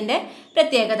 അതാണ് ഇതിൻ്റെ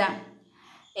പ്രത്യേകത.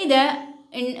 ഇത്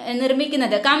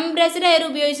നിർമ്മിക്കുന്നത് കംപ്രസ്ഡ് എയർ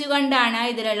ഉപയോഗിച്ചുകൊണ്ടാണ്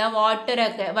ഇതിലുള്ള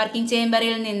വാട്ടറൊക്കെ വർക്കിംഗ്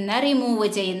ചേംബറിൽ നിന്ന് റിമൂവ്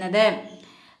ചെയ്യുന്നത്.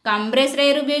 കംപ്രസ്ഡ്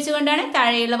എയർ ഉപയോഗിച്ചുകൊണ്ടാണ്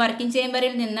താഴെയുള്ള വർക്കിംഗ്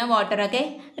ചേംബറിൽ നിന്ന് വാട്ടറൊക്കെ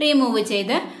റിമൂവ്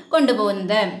ചെയ്ത്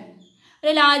കൊണ്ടുപോകുന്നത്.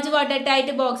 ഒരു ലാർജ് വാട്ടർ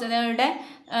ടൈറ്റ് ബോക്സ്, അതവിടെ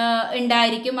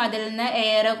ഉണ്ടായിരിക്കും. അതിൽ നിന്ന്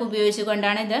എയറൊക്കെ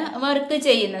ഉപയോഗിച്ചുകൊണ്ടാണ് ഇത് വർക്ക്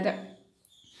ചെയ്യുന്നത്.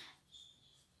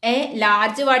 A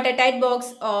large watertight box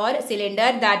or cylinder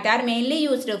that are mainly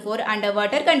used for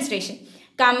underwater construction.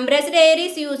 Compressed air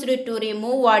is used to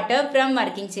remove water from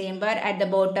working chamber at the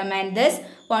bottom and thus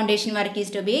foundation work is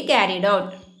to be carried out.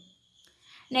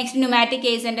 Next pneumatic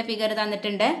case and figure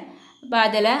തന്നിട്ടുണ്ട്. അപ്പോൾ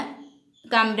അതിൽ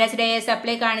compressed air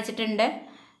supply കാണിച്ചിട്ടുണ്ട്.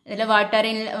 ഇതിൽ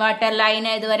water line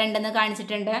ഇതുവരെ ഉണ്ടെന്ന്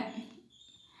കാണിച്ചിട്ടുണ്ട്.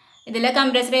 ഇതിൽ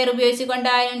compressed air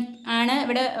ഉപയോഗിച്ചുകൊണ്ടാണ്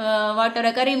ഇവിടെ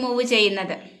വാട്ടറൊക്കെ റിമൂവ്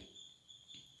ചെയ്യുന്നത്.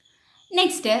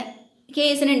 നെക്സ്റ്റ്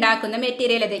കേസിന് ഉണ്ടാക്കുന്ന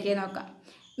മെറ്റീരിയൽ ഏതൊക്കെ നോക്കാം.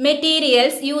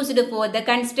 Materials used for the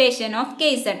construction of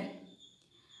kaizen.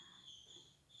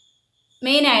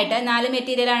 മെയിനായിട്ട് 4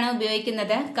 മെറ്റീരിയലാണ്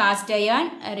ഉപയോഗിക്കുന്നത്. Cast iron,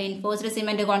 reinforced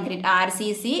cement concrete,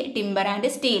 RCC, timber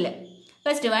and steel.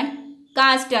 First one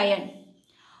cast iron.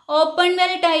 Open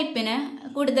well ടൈപ്പിന്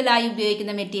കൂടുതലായി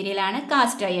ഉപയോഗിക്കുന്ന മെറ്റീരിയലാണ്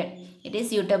cast iron. It is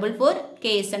suitable for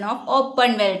kaizen of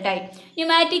open well type.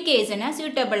 Pneumatic കേസിന്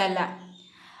suitable അല്ല.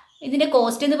 ഇതിൻ്റെ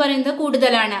cost എന്ന് പറയുന്നത്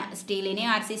കൂടുതലാണ്. സ്റ്റീലിനെ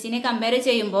RCCനെ കമ്പയർ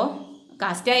ചെയ്യുമ്പോൾ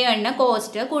കാസ്റ്റ് അയണിന്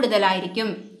കോസ്റ്റ് കൂടുതലായിരിക്കും.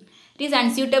 It is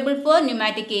unsuitable four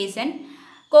pneumatic kaizen.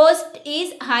 Cost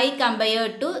is high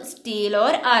compared to steal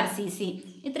or RCC.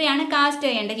 ഇത്രയാണ് cast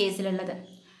അയണിൻ്റെ കേസിലുള്ളത്.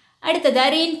 അടുത്തത്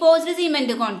reinforced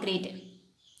cement concrete.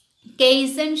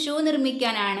 Kaizen shoe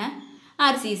നിർമ്മിക്കാനാണ്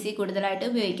RCC കൂടുതലായിട്ട്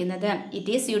ഉപയോഗിക്കുന്നത്.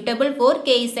 It is suitable for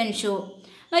kaizen shoe.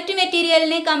 മറ്റു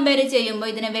മെറ്റീരിയലിനെ കമ്പയർ ചെയ്യുമ്പോൾ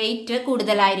ഇതിന് വെയിറ്റ്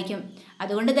കൂടുതലായിരിക്കും.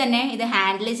 അതുകൊണ്ട് തന്നെ ഇത്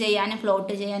ഹാൻഡിൽ ചെയ്യാനും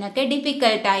ഫ്ലോട്ട് ചെയ്യാനൊക്കെ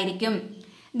ഡിഫിക്കൽട്ടായിരിക്കും.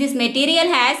 This material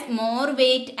has more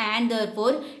wait and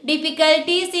therefore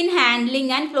difficulties in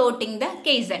handling and floating the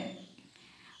kaizen.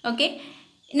 Okay,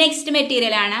 next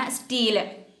മെറ്റീരിയലാണ് സ്റ്റീല്.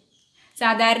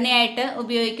 സാധാരണയായിട്ട്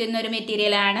ഉപയോഗിക്കുന്ന ഒരു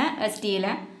മെറ്റീരിയലാണ്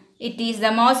steel. It is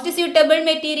the most suitable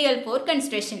material for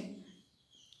construction.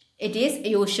 It is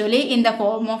usually in the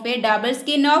form of a double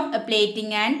skin of a plating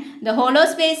and the hollow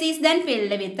space is then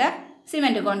filled with the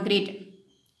cement concrete.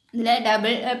 ഇതിൽ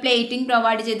double plating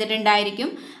provide ചെയ്തിട്ടുണ്ടായിരിക്കും.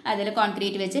 അതിൽ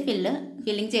concrete വെച്ച്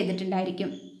filling ചെയ്തിട്ടുണ്ടായിരിക്കും.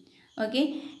 Okay,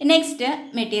 next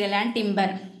മെറ്റീരിയലാണ് timber.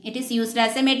 It is used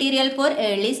as A material for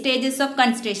early stages of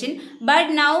construction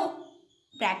but now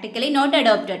practically not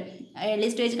adopted. Early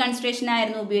stage construction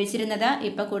ആയിരുന്നു ഉപയോഗിച്ചിരുന്നത്.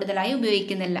 ഇപ്പോൾ കൂടുതലായി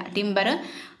ഉപയോഗിക്കുന്നില്ല, timber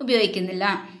ഉപയോഗിക്കുന്നില്ല.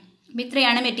 അപ്പോൾ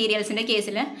ഇത്രയാണ് മെറ്റീരിയൽസിൻ്റെ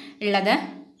കേസിൽ ഉള്ളത്.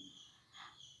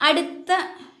 അടുത്ത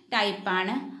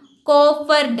ടൈപ്പാണ്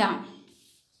കോഫർ ഡാം.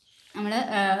 നമ്മൾ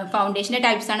ഫൗണ്ടേഷൻ്റെ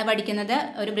ടൈപ്സാണ് പഠിക്കുന്നത്.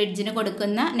 ഒരു ബ്രിഡ്ജിന്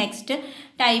കൊടുക്കുന്ന നെക്സ്റ്റ്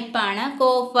ടൈപ്പാണ്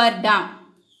കോഫർ ഡാം.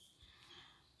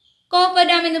 കോഫർ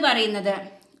ഡാം എന്ന് പറയുന്നത്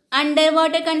അണ്ടർ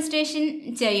വാട്ടർ കൺസ്ട്രക്ഷൻ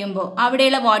ചെയ്യുമ്പോൾ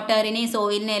അവിടെയുള്ള വാട്ടറിനെ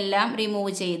സോയിലിനെ എല്ലാം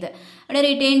റിമൂവ് ചെയ്ത് അവിടെ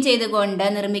റിട്ടേൺ ചെയ്തുകൊണ്ട്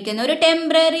നിർമ്മിക്കുന്ന ഒരു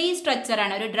ടെമ്പററി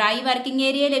സ്ട്രക്ചറാണ്. ഒരു ഡ്രൈ വർക്കിംഗ്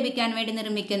ഏരിയ ലഭിക്കാൻ വേണ്ടി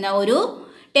നിർമ്മിക്കുന്ന ഒരു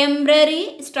ടെമ്പററി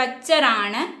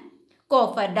സ്ട്രക്ചറാണ്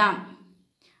കോഫർ ഡാം.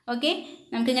 ഓക്കെ,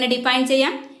 നമുക്കിങ്ങനെ ഡിഫൈൻ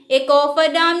ചെയ്യാം. A coffer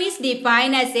dam is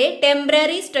defined as A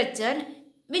temporary structure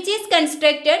which is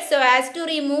constructed so as to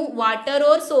remove water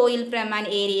or soil from an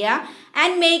area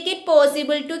and make it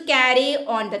possible to carry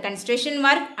on the construction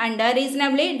work under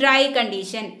reasonably dry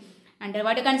condition. Under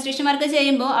water construction work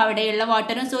ചെയ്യുമ്പോൾ അവിടെയുള്ള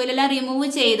വാട്ടറും സോയിലെല്ലാം remove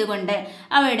ചെയ്തുകൊണ്ട്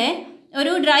അവിടെ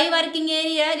ഒരു dry working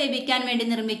area ലഭിക്കാൻ വേണ്ടി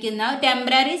നിർമ്മിക്കുന്ന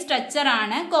temporary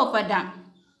സ്ട്രക്ചറാണ് coffer dam.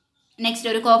 Next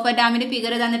ഒരു കോഫർ ഡാമിൻ്റെ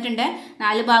ഫിഗർ തന്നിട്ടുണ്ട്.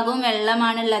 4 ഭാഗവും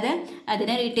വെള്ളമാണുള്ളത്.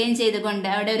 അതിനെ റിട്ടേൺ ചെയ്തുകൊണ്ട്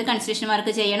അവിടെ ഒരു കൺസ്ട്രക്ഷൻ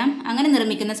വർക്ക് ചെയ്യണം. അങ്ങനെ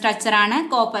നിർമ്മിക്കുന്ന സ്ട്രക്ചറാണ്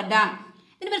കോഫർ ഡാം.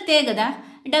 ഇതിന് പ്രത്യേകത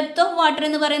ഡെപ്ത് ഓഫ് വാട്ടർ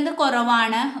എന്ന് പറയുന്നത്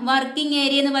കുറവാണ്, വർക്കിംഗ്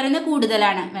ഏരിയ എന്ന് പറയുന്നത്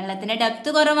കൂടുതലാണ്. വെള്ളത്തിൻ്റെ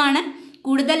ഡെപ്ത് കുറവാണ്,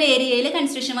 കൂടുതൽ ഏരിയയിൽ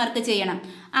കൺസ്ട്രക്ഷൻ വർക്ക് ചെയ്യണം.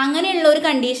 അങ്ങനെയുള്ള ഒരു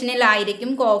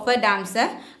കണ്ടീഷനിലായിരിക്കും കോഫർ ഡാംസ്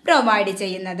പ്രൊവൈഡ്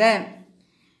ചെയ്യുന്നത്.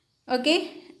 ഓക്കെ,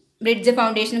 ബ്രിഡ്ജ്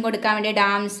ഫൗണ്ടേഷൻ കൊടുക്കാൻ വേണ്ടി,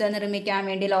 ഡാംസ് നിർമ്മിക്കാൻ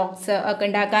വേണ്ടി, ലോക്സ് ഒക്കെ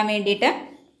ഉണ്ടാക്കാൻ വേണ്ടിയിട്ട്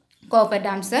coffer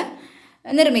dams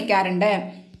നിർമ്മിക്കാറുണ്ട്.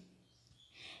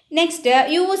 Next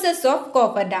uses of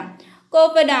coffer dam.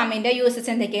 Coffer ഡാമിൻ്റെ യൂസസ്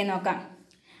എന്തൊക്കെയാണെന്ന് നോക്കാം.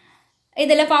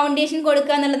 ഇതിൽ ഫൗണ്ടേഷൻ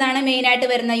കൊടുക്കുക എന്നുള്ളതാണ് മെയിനായിട്ട്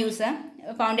വരുന്ന യൂസ്.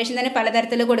 ഫൗണ്ടേഷൻ തന്നെ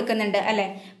പലതരത്തിൽ കൊടുക്കുന്നുണ്ട് അല്ലേ.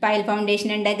 പൈൽ ഫൗണ്ടേഷൻ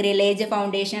ഉണ്ട്, ഗ്രിലേജ്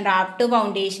ഫൗണ്ടേഷൻ, റാഫ്റ്റ്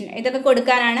ഫൗണ്ടേഷൻ. ഇതൊക്കെ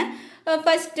കൊടുക്കാനാണ്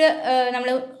ഫസ്റ്റ്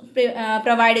നമ്മൾ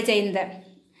പ്രൊവൈഡ് ചെയ്യുന്നത്.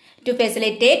 To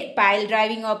facilitate pile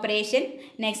driving operation.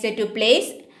 Next, to place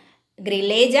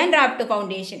grillage and raft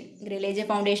foundation. Grillage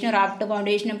foundation, raft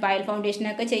foundation, pile foundation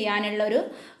ഒക്കെ ചെയ്യാനുള്ള ഒരു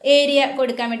ഏരിയ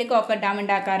കൊടുക്കാൻ വേണ്ടി കോഫർ ഡാം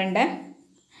ഉണ്ടാക്കാറുണ്ട്.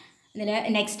 ഇതിൽ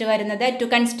നെക്സ്റ്റ് വരുന്നത് to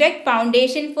construct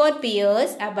foundation four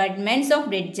Pierce, abutments of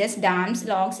bridges, dams,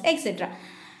 locks etcetera.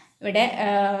 ഇവിടെ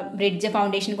bridge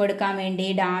foundation കൊടുക്കാൻ വേണ്ടി,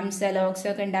 ഡാംസ്, ലോക്സ്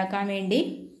ഒക്കെ ഉണ്ടാക്കാൻ വേണ്ടി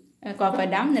കോഫർ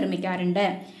ഡാം നിർമ്മിക്കാറുണ്ട്.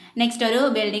 നെക്സ്റ്റ് ഒരു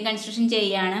ബിൽഡിംഗ് കൺസ്ട്രക്ഷൻ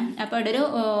ചെയ്യുകയാണ്. അപ്പോൾ അവിടെ ഒരു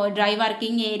ഡ്രൈ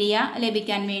വർക്കിംഗ് ഏരിയ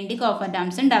ലഭിക്കാൻ വേണ്ടി കോഫർ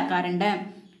ഡാംസ് ഉണ്ടാക്കാറുണ്ട്.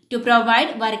 To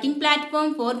provide working platform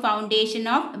for foundation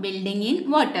of building in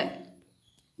water.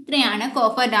 ഇത്രയാണ്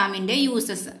കോഫർ ഡാമിൻ്റെ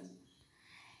uses.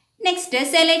 Next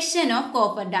selection of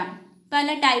coffer dam. പല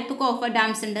ടൈപ്പ് കോഫർ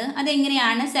ഡാംസ് ഉണ്ട്.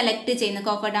 അതെങ്ങനെയാണ് സെലക്ട് ചെയ്യുന്നത്,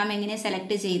 കോഫർ ഡാം എങ്ങനെയാണ്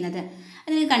സെലക്ട് ചെയ്യുന്നത്,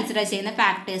 അതിന് കൺസിഡർ ചെയ്യുന്ന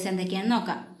ഫാക്ടേഴ്സ് എന്തൊക്കെയാണെന്ന്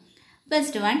നോക്കാം.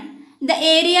 First one, the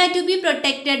area to be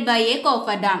protected by A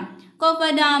coffer dam.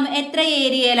 Coffer dam എത്ര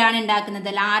ഏരിയയിലാണ്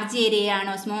ഉണ്ടാക്കുന്നത്, ലാർജ് ഏരിയ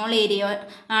ആണോ സ്മോൾ ഏരിയ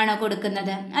ആണോ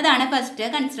കൊടുക്കുന്നത്, അതാണ്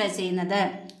ഫസ്റ്റ് കൺസിഡർ ചെയ്യുന്നത്.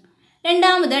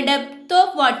 രണ്ടാമത് ഡെപ്ത്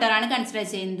ഓഫ് വാട്ടർ ആണ് കൺസിഡർ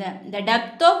ചെയ്യുന്നത്. The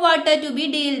depth of water to B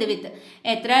ഡീൽഡ് വിത്ത്.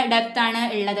 എത്ര ഡെപ്ത് ആണ്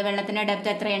ഉള്ളത്, വെള്ളത്തിൻ്റെ ഡെപ്ത്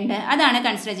എത്രയുണ്ട്, അതാണ്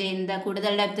കൺസിഡർ ചെയ്യുന്നത്.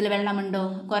 കൂടുതൽ ഡെപ്തിൽ വെള്ളമുണ്ടോ,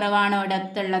 കുറവാണോ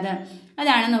ഡെപ്ത് ഉള്ളത്,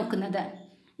 അതാണ് നോക്കുന്നത്.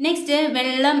 നെക്സ്റ്റ്,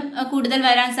 വെള്ളം കൂടുതൽ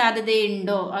വരാൻ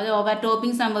സാധ്യതയുണ്ടോ, അത് ഓവർ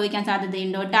ടോപ്പിംഗ് സംഭവിക്കാൻ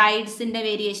സാധ്യതയുണ്ടോ, ടൈഡ്സിൻ്റെ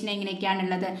വേരിയേഷൻ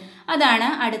എങ്ങനെയൊക്കെയാണുള്ളത്, അതാണ്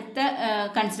അടുത്ത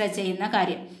കൺസിഡർ ചെയ്യുന്ന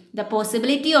കാര്യം. The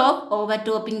possibility of over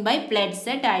topping by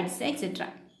floods, tides etcetera.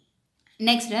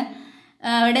 Next,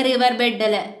 അവിടെ റിവർ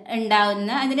ബെഡിൽ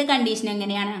ഉണ്ടാവുന്ന അതിൻ്റെ കണ്ടീഷൻ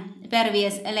എങ്ങനെയാണ്,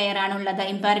 പെർവിയസ് ലെയർ ആണുള്ളത്,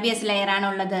 ഇംപെർവിയസ് ലെയർ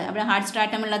ആണുള്ളത്, അവിടെ ഹാർഡ്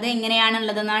സ്ട്രാറ്റം ഉള്ളത്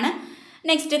എങ്ങനെയാണുള്ളതെന്നാണ്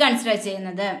നെക്സ്റ്റ് കൺസിഡർ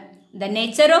ചെയ്യുന്നത്. The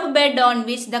nature of bed on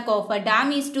which the coffer dam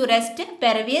is to rest,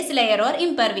 previous layer or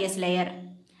impervious layer.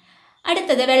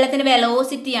 അടുത്തത് വെള്ളത്തിൻ്റെ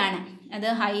വെലോസിറ്റി ആണ്. അത്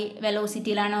ഹൈ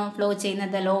വെലോസിറ്റിയിലാണോ ഫ്ലോ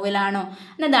ചെയ്യുന്നത്, ലോവിലാണോ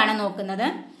എന്നതാണ് നോക്കുന്നത്.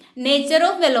 Nature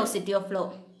of velocity of flow.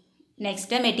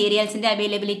 Next, മെറ്റീരിയൽസിൻ്റെ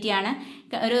availability ആണ്.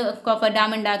 ഒരു കോഫർ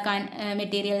ഡാം ഉണ്ടാക്കാൻ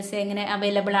മെറ്റീരിയൽസ് എങ്ങനെ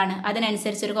അവൈലബിൾ ആണ്,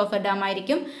 അതിനനുസരിച്ച് ഒരു കോഫർ ഡാം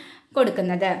ആയിരിക്കും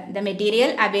കൊടുക്കുന്നത്. The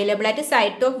material available at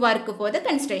sight of work for the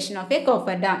construction of A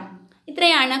coffer dam.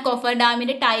 ഇത്രയാണ് കോഫർ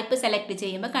ഡാമിൻ്റെ ടൈപ്പ് സെലക്ട്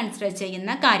ചെയ്യുമ്പോൾ കൺസിഡർ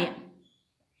ചെയ്യുന്ന കാര്യം.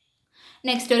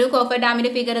 നെക്സ്റ്റ്, ഒരു കോഫർ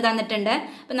ഡാമിൻ്റെ ഫിഗർ തന്നിട്ടുണ്ട്.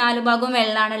 അപ്പോൾ 4 ഭാഗവും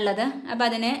വെള്ളമാണുള്ളത്. അപ്പോൾ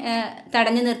അതിനെ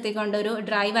തടഞ്ഞു നിർത്തിക്കൊണ്ട് ഒരു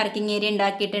ഡ്രൈ വർക്കിംഗ് ഏരിയ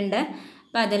ഉണ്ടാക്കിയിട്ടുണ്ട്.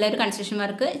 അപ്പോൾ അതിലൊരു കൺസ്ട്രക്ഷൻ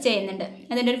വർക്ക് ചെയ്യുന്നുണ്ട്.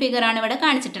 അതിൻ്റെ ഒരു ഫിഗറാണ് ഇവിടെ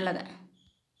കാണിച്ചിട്ടുള്ളത്.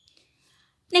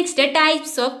 Next,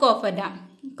 types of coffer dam.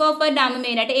 Coffer dam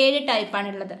മെയിനായിട്ട് 7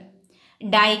 ടൈപ്പാണുള്ളത്.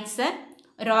 Dykes,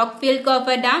 rock filled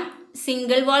coffer dam,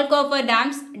 single wall coffer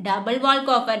dams, double wall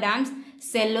coffer dams,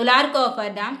 cellular coffer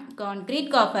dam,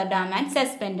 concrete coffer dam and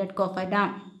suspended coffer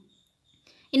dam.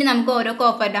 ഇനി നമുക്ക് ഓരോ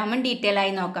coffer ഡാമും detail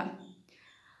ആയി നോക്കാം.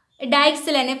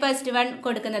 ഡൈക്സിൽ തന്നെ first one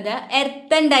കൊടുക്കുന്നത്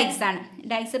earthen dykes ആണ്.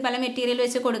 ഡൈക്സ് പല മെറ്റീരിയൽ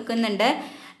വെച്ച് കൊടുക്കുന്നുണ്ട്.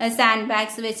 സാൻഡ്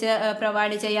ബാഗ്സ് വെച്ച്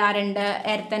പ്രൊവൈഡ് ചെയ്യാറുണ്ട്,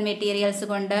 എർത്തൻ മെറ്റീരിയൽസ്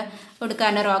കൊണ്ട്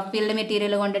കൊടുക്കാറുണ്ട്, റോക്ക് ഫീൽഡ്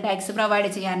മെറ്റീരിയൽ കൊണ്ട് ഡൈക്സ് പ്രൊവൈഡ്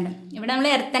ചെയ്യാറുണ്ട്. ഇവിടെ നമ്മൾ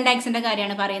എർത്തൻ ഡൈക്സിൻ്റെ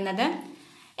കാര്യമാണ് പറയുന്നത്.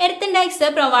 എർത്തൻ ഡൈക്സ്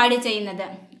പ്രൊവൈഡ് ചെയ്യുന്നത്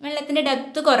വെള്ളത്തിൻ്റെ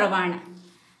ഡെപ്ത് കുറവാണ്,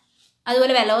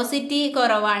 അതുപോലെ വെലോസിറ്റി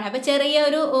കുറവാണ്. അപ്പോൾ ചെറിയ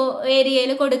ഒരു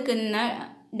ഏരിയയിൽ കൊടുക്കുന്ന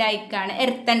ഡൈക്കാണ്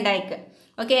earthen Dijk.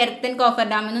 Okay, earthen coffer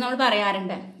dam എന്ന് നമ്മൾ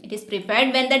പറയാറുണ്ട്. It is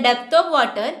preferred when the depth of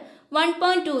water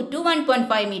 1.2 to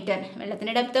 1.5 metre.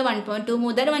 വെള്ളത്തിൻ്റെ ഡെപ്ത് 1.2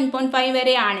 മുതൽ 1.5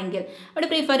 വരെ ആണെങ്കിൽ അവിടെ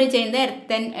പ്രിഫർ ചെയ്യുന്നത്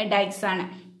എർത്തൻ ഡൈക്സ് ആണ്.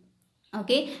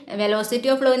 ഓക്കെ, വെലോസിറ്റി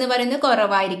ഓഫ് ഫ്ലോ എന്ന് പറയുന്നത്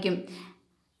കുറവായിരിക്കും.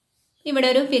 ഇവിടെ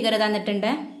ഒരു ഫിഗർ തന്നിട്ടുണ്ട്.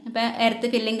 അപ്പോൾ എർത്ത്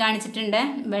ഫില്ലിംഗ് കാണിച്ചിട്ടുണ്ട്,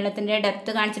 വെള്ളത്തിൻ്റെ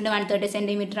ഡെപ്ത് കാണിച്ചിട്ടുണ്ട് 130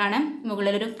 സെൻറ്റിമീറ്റർ ആണ്.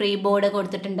 മുകളിലൊരു ഫ്രീ ബോർഡ്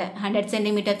കൊടുത്തിട്ടുണ്ട്, 100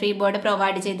 സെൻറ്റിമീറ്റർ ഫ്രീ ബോർഡ്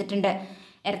പ്രൊവൈഡ് ചെയ്തിട്ടുണ്ട്.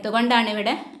 എർത്ത് കൊണ്ടാണ്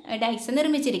ഇവിടെ ഡൈക്സ്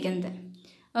നിർമ്മിച്ചിരിക്കുന്നത്.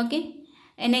 ഓക്കെ,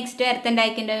 നെക്സ്റ്റ് എർത്തൻ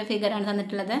ഡൈക്കിൻ്റെ ഫിഗറാണ്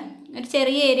തന്നിട്ടുള്ളത്. ഒരു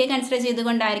ചെറിയ ഏരിയ കൺസിഡർ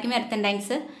ചെയ്തുകൊണ്ടായിരിക്കും എർത്തൻ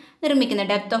ഡൈക്സ് നിർമ്മിക്കുന്നത്.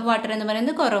 ഡെപ്ത് ഓഫ് വാട്ടർ എന്ന്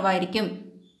പറയുന്നത് കുറവായിരിക്കും.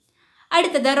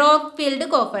 അടുത്തത് rock field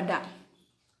coffer dam.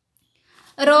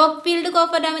 Rock field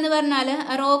coffer dam എന്ന് പറഞ്ഞാൽ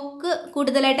റോക്ക്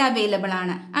കൂടുതലായിട്ട് അവൈലബിൾ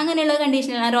ആണ്. അങ്ങനെയുള്ള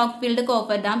കണ്ടീഷനിലാണ് rock field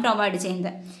coffer dam provide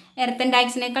ചെയ്യുന്നത്. എർത്തൻ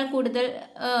ഡൈക്സിനേക്കാൾ കൂടുതൽ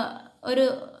ഒരു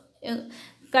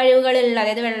കഴിവുകളുള്ള,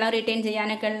 അതായത് വെള്ളം റിട്ടൈൻ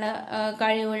ചെയ്യാനൊക്കെ ഉള്ള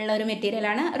കഴിവുള്ള ഒരു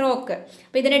മെറ്റീരിയലാണ് റോക്ക്.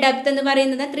 അപ്പോൾ ഇതിൻ്റെ ഡെപ്ത് എന്ന്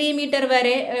പറയുന്നത് 3 മീറ്റർ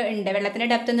വരെ ഉണ്ട്. വെള്ളത്തിൻ്റെ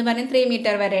ഡെപ്ത് എന്ന് പറയുന്നത് 3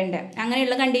 മീറ്റർ വരെ ഉണ്ട്.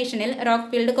 അങ്ങനെയുള്ള കണ്ടീഷനിൽ rock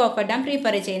field coffer dam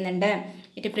prefer ചെയ്യുന്നുണ്ട്.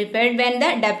 It prepared when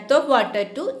the depth of water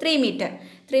to 3 metre.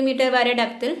 3 metre വരെ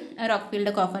ഡെപ്തിൽ rock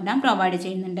field coffer dam provide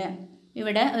ചെയ്യുന്നുണ്ട്.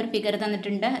 ഇവിടെ ഒരു ഫിഗർ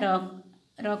തന്നിട്ടുണ്ട്,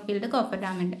 റോക്ക് ഫീൽഡ് കോഫർ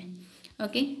ഡാമിൻ്റെ.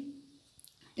 ഓക്കെ,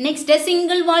 നെക്സ്റ്റ്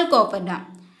സിംഗിൾ വാൾ കോഫർ ഡാം.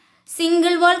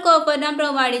 സിംഗിൾ വാൾ കോഫർ ഡാം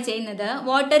പ്രൊവൈഡ് ചെയ്യുന്നത്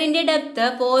വാട്ടറിൻ്റെ depth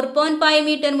 4.5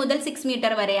 metre മുതൽ 6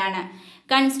 മീറ്റർ വരെയാണ്.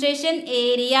 കൺസ്ട്രക്ഷൻ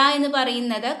ഏരിയ എന്ന്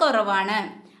പറയുന്നത് കുറവാണ്.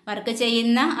 വർക്ക്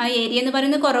ചെയ്യുന്ന ആ ഏരിയ എന്ന്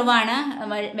പറയുന്നത് കുറവാണ്.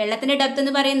 വെള്ളത്തിൻ്റെ ഡെപ്ത്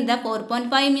എന്ന് പറയുന്നത്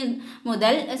 4.5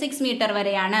 മുതൽ 6 മീറ്റർ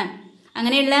വരെയാണ്.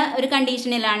 അങ്ങനെയുള്ള ഒരു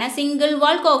കണ്ടീഷനിലാണ് സിംഗിൾ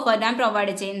വാൾ കോഫർ ഡാം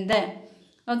പ്രൊവൈഡ് ചെയ്യുന്നത്.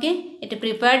 Okay, it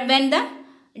preferred when the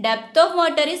depth of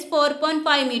water is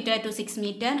 4.5 metre to 6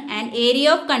 metre and area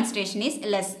of construction is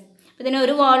less. ഇതിന്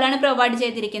ഒരു വാളാണ് പ്രൊവൈഡ്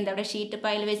ചെയ്തിരിക്കുന്നത്. അവിടെ ഷീറ്റ്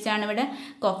പൈൽ വെച്ചാണ് ഇവിടെ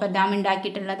കോഫർ ഡാം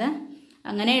ഉണ്ടാക്കിയിട്ടുള്ളത്.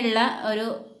 അങ്ങനെയുള്ള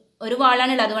ഒരു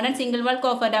വാളാണുള്ളത്. അതുകൊണ്ടാണ് സിംഗിൾ വാൾ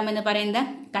കോഫർ ഡാം എന്ന് പറയുന്നത്.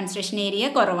 കൺസ്ട്രക്ഷൻ ഏരിയ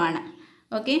കുറവാണ്.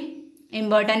 ഓക്കെ,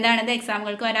 ഇമ്പോർട്ടൻ്റ് ആണത്,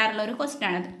 എക്സാമുകൾക്ക് വരാറുള്ള ഒരു ക്വസ്റ്റ്യൻ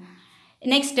ആണത്.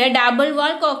 നെക്സ്റ്റ്, ഡബിൾ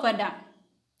വാൾ കോഫർ ഡാം.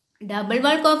 ഡബിൾ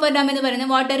വാൾ കോഫർ ഡാം എന്ന്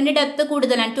പറയുന്നത് വാട്ടറിൻ്റെ ഡെപ്ത്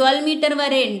കൂടുതലാണ്, 12 മീറ്റർ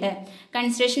വരെ ഉണ്ട്.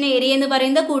 കൺസ്ട്രക്ഷൻ ഏരിയ എന്ന്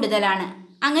പറയുന്നത് കൂടുതലാണ്.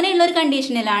 അങ്ങനെയുള്ള ഒരു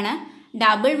കണ്ടീഷനിലാണ്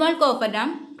ഡബിൾ വാൾ കോഫർ ഡാം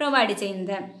പ്രൊവൈഡ്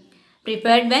ചെയ്യുന്നത്.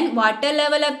 Preferred when water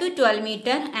level up to 12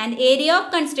 meter and area of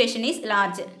construction is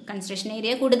large. Construction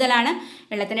area കൂടുതലാണ്.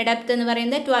 വെള്ളത്തിൻ്റെ ഡെപ്ത് എന്ന്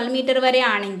പറയുന്നത് 12 മീറ്റർ വരെ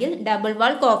ആണെങ്കിൽ ഡബിൾ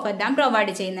വാൾ കോഫർ ഡാം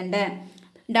പ്രൊവൈഡ് ചെയ്യുന്നുണ്ട്.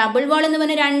 ഡബിൾ വാൾ എന്ന്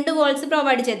പറഞ്ഞാൽ 2 വാൾസ്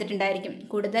പ്രൊവൈഡ് ചെയ്തിട്ടുണ്ടായിരിക്കും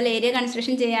കൂടുതൽ ഏരിയ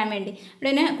കൺസ്ട്രക്ഷൻ ചെയ്യാൻ വേണ്ടി.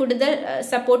 ഇവിടെ കൂടുതൽ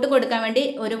സപ്പോർട്ട് കൊടുക്കാൻ വേണ്ടി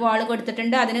ഒരു വാൾ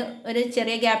കൊടുത്തിട്ടുണ്ട്. അതിന് ഒരു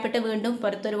ചെറിയ ഗ്യാപ്പ് ഇട്ട് വീണ്ടും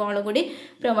പുറത്തൊരു വാൾ കൂടി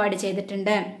പ്രൊവൈഡ്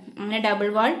ചെയ്തിട്ടുണ്ട്. അങ്ങനെ ഡബിൾ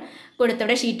വാൾ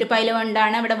കൊടുത്തിവിടെ ഷീറ്റ് പൈൽ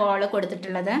കൊണ്ടാണ് ഇവിടെ വാൾ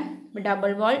കൊടുത്തിട്ടുള്ളത്.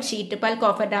 ഡബിൾ വാൾ ഷീറ്റ് പൈൽ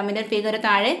കോഫർ ഡാമിൻ്റെ ഫിഗർ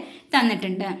താഴെ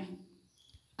തന്നിട്ടുണ്ട്.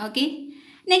 Okay,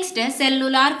 next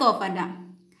cellular coffer dam.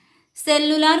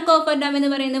 Cellular coffer dam എന്ന്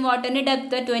പറയുന്നത് വാട്ടറിൻ്റെ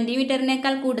ഡെപ്ത് 20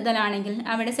 മീറ്ററിനേക്കാൾ കൂടുതലാണെങ്കിൽ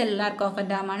അവിടെ സെല്ലുലാർ കോഫർ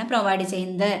ഡാമാണ് പ്രൊവൈഡ്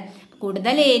ചെയ്യുന്നത്.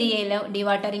 കൂടുതൽ ഏരിയയിൽ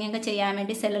ഡിവാട്ടറിംഗ് ഒക്കെ ചെയ്യാൻ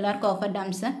വേണ്ടി സെല്ലുലാർ കോഫർ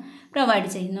ഡാംസ് പ്രൊവൈഡ്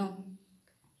ചെയ്യുന്നു.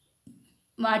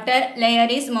 Water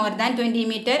layer is more than 20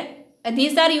 metre.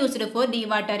 These are used for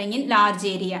dewatering in large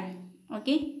area.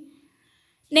 Okay,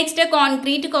 next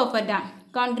concrete coffer dam.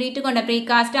 Concrete കൊണ്ട്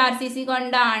പ്രീകാസ്റ്റ് RCC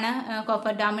കൊണ്ടാണ്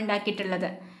കോഫർ ഡാം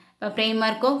ഉണ്ടാക്കിയിട്ടുള്ളത്.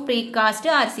 framework of precast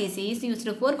RCC is used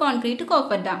for concrete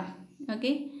coffer dam.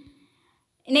 Okay.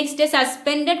 Next,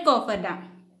 suspended coffer dam.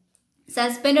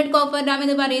 Suspended coffer dam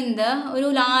എന്ന് പറയുന്നത് ഒരു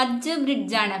large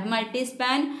ബ്രിഡ്ജാണ്. Multi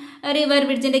span river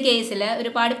ബ്രിഡ്ജിൻ്റെ കേസിൽ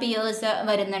ഒരുപാട് Pierce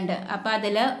വരുന്നുണ്ട്. അപ്പോൾ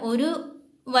അതിൽ ഒരു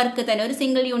വർക്ക് തന്നെ ഒരു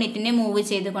സിംഗിൾ യൂണിറ്റിനെ മൂവ്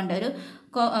ചെയ്തുകൊണ്ട് ഒരു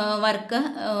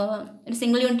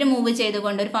സിംഗിൾ യൂണിറ്റ് മൂവ്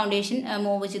ചെയ്തുകൊണ്ട് ഒരു ഫൗണ്ടേഷൻ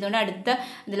മൂവ് ചെയ്തുകൊണ്ട് അടുത്ത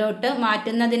ഇതിലോട്ട്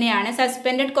മാറ്റുന്നതിനെയാണ്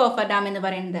സസ്പെൻഡഡ് കോഫർ ഡാം എന്ന്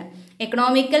പറയുന്നത്.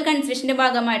 എക്കണോമിക്കൽ കൺസ്ട്രക്ഷൻ്റെ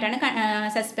ഭാഗമായിട്ടാണ്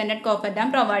സസ്പെൻഡഡ് കോഫർ ഡാം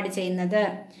പ്രൊവൈഡ് ചെയ്യുന്നത്.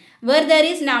 Where there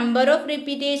is number of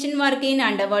repetition work in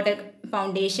underwater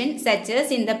foundation such as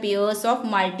in the piers of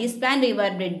multi-span river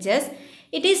bridges,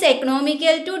 it is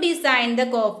economical to design the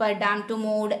coffer dam to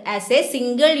move as a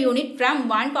single unit from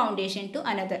one foundation to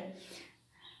another.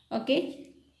 Okay.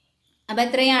 അപ്പോൾ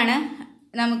എത്രയാണ്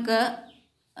നമുക്ക്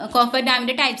coffer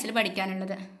ഡാമിൻ്റെ ടൈപ്സിൽ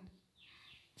പഠിക്കാനുള്ളത്.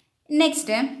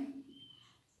 Next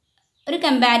ഒരു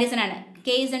comparison ആണ്.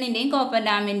 കേസണിൻ്റെയും coffer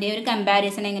ഡാമിൻ്റെയും ഒരു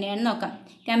comparison എങ്ങനെയാണെന്ന് നോക്കാം.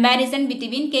 Comparison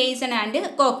between kaizen and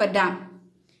coffer dam.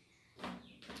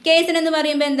 Kaizen എന്ന്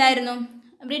പറയുമ്പോൾ എന്തായിരുന്നു?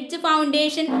 ബ്രിഡ്ജ്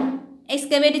ഫൗണ്ടേഷൻ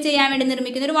എക്സ്കവേറ്റ് ചെയ്യാൻ വേണ്ടി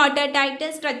നിർമ്മിക്കുന്ന ഒരു വാട്ടർ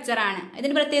ടൈറ്റ് സ്ട്രക്ചറാണ്.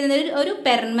 ഇതിന് പ്രത്യേകത ഒരു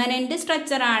പെർമനൻറ്റ്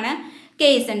സ്ട്രക്ചറാണ്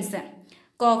കേസൺസ്.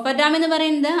 കോഫർ ഡാം എന്ന്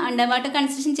പറയുന്നത് അണ്ടർ വാട്ടർ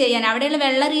കൺസ്ട്രക്ഷൻ ചെയ്യാൻ അവിടെയുള്ള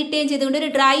വെള്ളം റീറ്റെയിൻ ചെയ്തുകൊണ്ട് ഒരു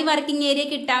ഡ്രൈ വർക്കിംഗ് ഏരിയ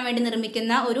കിട്ടാൻ വേണ്ടി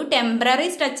നിർമ്മിക്കുന്ന ഒരു ടെമ്പററി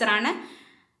സ്ട്രക്ചറാണ്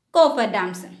കോഫർ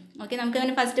ഡാംസ്. ഓക്കെ, നമുക്ക്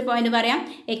അങ്ങനെ ഫസ്റ്റ് പോയിന്റ് പറയാം.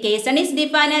 A kaizen is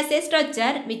defined as A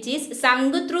structure which is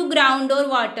sunk through ground or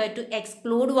water to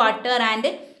exclude water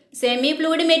and semi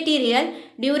fluid material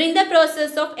during the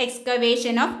process of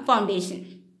excavation of foundation.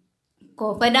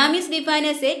 Coffer dam is defined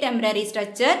as a temporary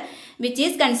structure which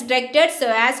is constructed so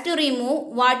as to remove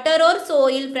water or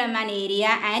soil from an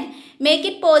area and make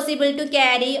it possible to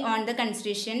carry on the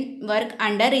construction work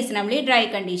under reasonably dry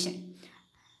condition.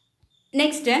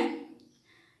 Next,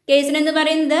 കേസിന് എന്ന്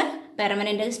പറയുന്നത്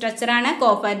permanent സ്ട്രക്ചറാണ്.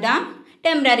 Coffer dam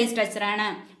temporary സ്ട്രക്ചറാണ്.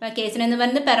 അപ്പോൾ കേസിന് എന്ന്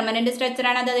പറയുന്നത് permanent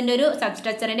സ്ട്രക്ചറാണ്. അത് അതിൻ്റെ ഒരു സബ്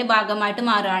സ്ട്രക്ചറിൻ്റെ ഭാഗമായിട്ട്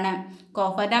മാറുകയാണ്.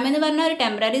 കോഫർ ഡാം എന്ന് പറഞ്ഞാൽ ഒരു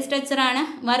ടെമ്പററി സ്ട്രക്ചറാണ്.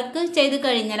 വർക്ക് ചെയ്ത്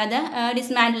കഴിഞ്ഞാൽ അത്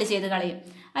ഡിസ്മാൻഡിൽ ചെയ്ത് കളയും.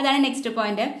 അതാണ് next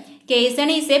point. Kaizen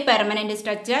is A permanent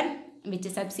structure which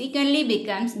subsequently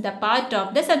becomes the part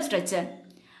of the sub structure.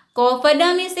 Coffer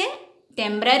dam is A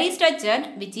temporary structure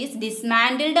which is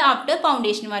dismantled after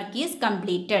foundation work is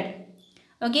completed.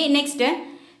 Okay, next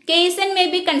kaizen may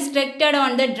be constructed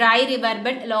on the dry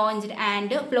riverbed launched and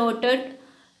floated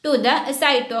to the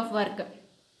site of work.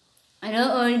 ഒരു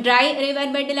dry river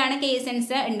ബെഡിലാണ്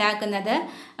കേസൺസ് ഉണ്ടാക്കുന്നത്.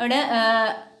 അവിടെ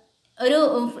ഒരു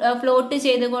float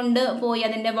ചെയ്തുകൊണ്ട് പോയി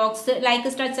അതിൻ്റെ box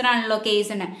like സ്ട്രക്ചറാണല്ലോ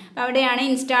kaizen. അപ്പോൾ അവിടെയാണ്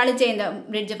install ചെയ്യുന്നത്.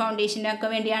 ബ്രിഡ്ജ് ഫൗണ്ടേഷനൊക്കെ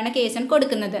വേണ്ടിയാണ് കേസൺ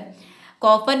കൊടുക്കുന്നത്.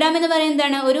 കോഫർ ഡാം എന്ന്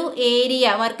പറയുന്നതാണ് ഒരു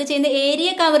ഏരിയ വർക്ക് ചെയ്യുന്ന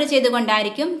ഏരിയ കവർ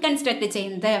ചെയ്തുകൊണ്ടായിരിക്കും കൺസ്ട്രക്ട്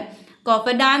ചെയ്യുന്നത്.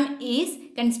 Coffer dam is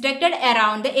constructed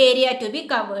around the area to be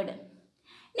covered.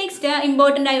 Next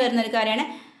important ആയി വരുന്ന ഒരു കാര്യമാണ്,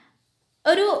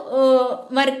 ഒരു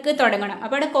വർക്ക് തുടങ്ങണം.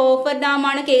 അപ്പോൾ അവിടെ കോഫർ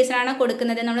ഡാമാണ് കേസാണ്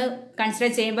കൊടുക്കുന്നത്. നമ്മൾ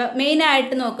കൺസിഡർ ചെയ്യുമ്പോൾ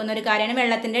മെയിനായിട്ട് നോക്കുന്ന ഒരു കാര്യമാണ്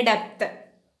വെള്ളത്തിൻ്റെ ഡെപ്ത്ത്.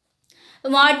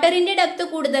 വാട്ടറിൻ്റെ ഡെപ്ത്ത്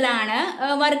കൂടുതലാണ്,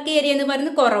 വർക്ക് ഏരിയ എന്ന്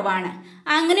പറയുന്നത് കുറവാണ്.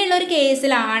 അങ്ങനെയുള്ള ഒരു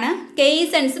കേസിലാണ്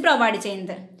കേസൺസ് പ്രൊവൈഡ്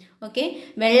ചെയ്യുന്നത്. ഓക്കെ,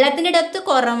 വെള്ളത്തിൻ്റെ ഡെപ്ത്ത്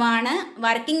കുറവാണ്,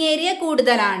 വർക്കിംഗ് ഏരിയ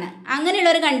കൂടുതലാണ്.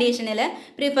 അങ്ങനെയുള്ളൊരു കണ്ടീഷനിൽ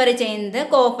പ്രിഫർ ചെയ്യുന്നത്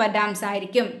കോഫർ ഡാംസ്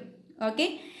ആയിരിക്കും. Okay,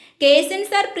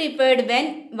 കേസൺസ് R preferred when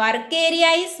work area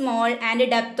is small and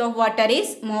depth of water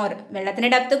is more.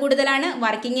 വെള്ളത്തിൻ്റെ ഡെപ്ത്ത് കൂടുതലാണ്,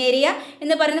 വർക്കിംഗ് ഏരിയ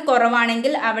എന്ന് പറയുന്നത്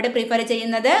കുറവാണെങ്കിൽ അവിടെ പ്രിഫർ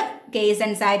ചെയ്യുന്നത്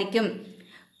കേസൺസ് ആയിരിക്കും.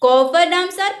 Coffer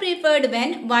dams R preferred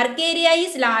when work area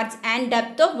is large and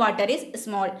depth of water is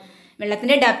small.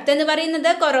 വെള്ളത്തിൻ്റെ depth എന്ന് പറയുന്നത്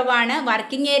കുറവാണ്,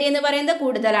 വർക്കിംഗ് ഏരിയ എന്ന് പറയുന്നത്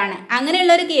കൂടുതലാണ്.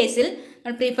 അങ്ങനെയുള്ളൊരു കേസിൽ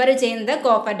നമ്മൾ പ്രിഫർ ചെയ്യുന്നത്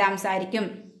കോഫർ ഡാംസ് ആയിരിക്കും.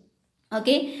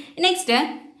 Okay, next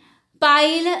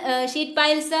sheet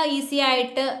piles easy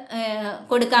ആയിട്ട്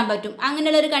കൊടുക്കാൻ പറ്റും,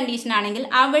 അങ്ങനെയുള്ളൊരു കണ്ടീഷൻ ആണെങ്കിൽ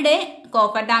അവിടെ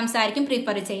കോഫർ ഡാംസ് ആയിരിക്കും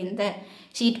പ്രിഫർ ചെയ്യുന്നത്.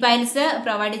 ഷീറ്റ് പൈൽസ്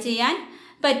പ്രൊവൈഡ് ചെയ്യാൻ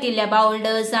പറ്റില്ല,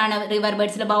 ബൗൾഡേഴ്സ് ആണ്, റിവർ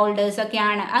ബെഡ്സിലെ ബൗൾഡേഴ്സ്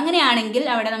ഒക്കെയാണ്, അങ്ങനെയാണെങ്കിൽ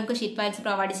അവിടെ നമുക്ക് ഷീറ്റ് പൈൽസ്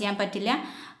പ്രൊവൈഡ് ചെയ്യാൻ പറ്റില്ല.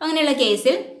 അങ്ങനെയുള്ള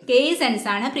കേസിൽ കേസൻസ്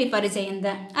ആണ് പ്രിഫർ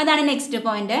ചെയ്യുന്നത്. അതാണ് next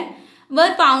point.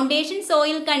 Where foundation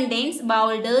soil contains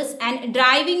boulders and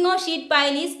driving or sheet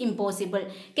pile is impossible,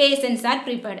 caissons are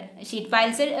preferred. Sheet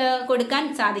piles കൊടുക്കാൻ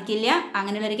സാധിക്കില്ല,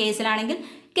 അങ്ങനെയുള്ളൊരു കേസിലാണെങ്കിൽ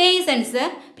കേസൻസ്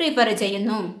പ്രിഫർ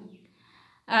ചെയ്യുന്നു.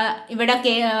 ഇവിടെ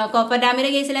കോഫർ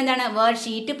ഡാമിൻ്റെ കേസിൽ എന്താണ്? Where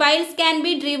sheet piles can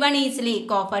be driven easily,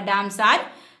 coffer dams R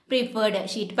preferred.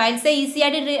 Sheet piles easy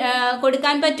ആയിട്ട്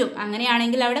കൊടുക്കാൻ പറ്റും,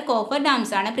 അങ്ങനെയാണെങ്കിൽ അവിടെ കോഫർ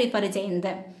ഡാംസ് ആണ് പ്രിഫർ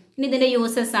ചെയ്യുന്നത്. ഇനി ഇതിൻ്റെ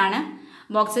യൂസസ് ആണ്.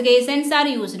 Box caissons are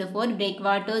used for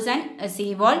breakwaters and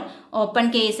seawall. Open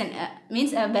caisson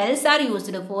means wells are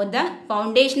used for the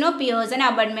foundation of piers and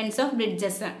abutments of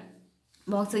bridges.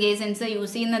 Box caissons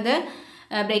use ചെയ്യുന്നത്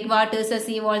ബ്രേക്ക്വാട്ടേഴ്സ്,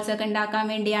 സീ വാൾസ് ഒക്കെ ഉണ്ടാക്കാൻ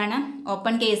വേണ്ടിയാണ്.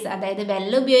 Open case അതായത്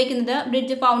വെല്ല് ഉപയോഗിക്കുന്നത്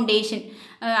bridge foundation,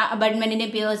 അബട്ട്മെൻറ്റിൻ്റെ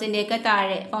പിയേഴ്സിൻ്റെ ഒക്കെ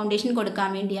താഴെ foundation കൊടുക്കാൻ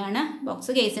വേണ്ടിയാണ്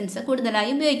ബോക്സ് കേസൻസ്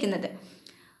കൂടുതലായി ഉപയോഗിക്കുന്നത്.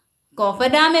 കോഫർ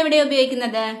ഡാം എവിടെയാണ്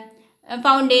ഉപയോഗിക്കുന്നത്?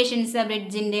 ഫൗണ്ടേഷൻസ്,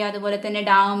 ബ്രിഡ്ജിൻ്റെ അതുപോലെ തന്നെ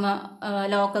ഡാം,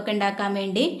 ലോക്കൊക്കെ ഉണ്ടാക്കാൻ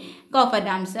വേണ്ടി കോഫർ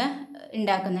ഡാംസ്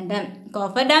ഉണ്ടാക്കുന്നുണ്ട്.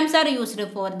 Coffer dams are used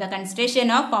for the construction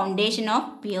of foundation of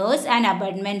Pierce and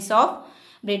abutments of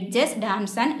bridges,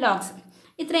 dams and locks.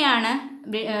 ഇത്രയാണ്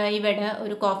ഇവിടെ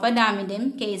ഒരു കോഫർ ഡാമിൻ്റെയും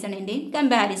കേസണിൻ്റെയും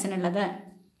കമ്പാരിസൺ ഉള്ളത്.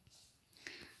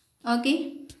 ഓക്കെ,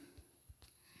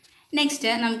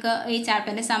 നെക്സ്റ്റ് നമുക്ക് ഈ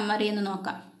ചാപ്റ്ററിൻ്റെ സമ്മറി ഒന്ന്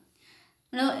നോക്കാം.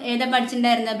 നമ്മൾ ഏതാ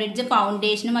പഠിച്ചിട്ടുണ്ടായിരുന്നത്? ബ്രിഡ്ജ്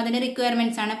ഫൗണ്ടേഷനും അതിൻ്റെ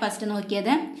റിക്വയർമെൻറ്റ്സ് ആണ് ഫസ്റ്റ്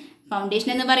നോക്കിയത്. ഫൗണ്ടേഷൻ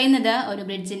എന്ന് പറയുന്നത് ഒരു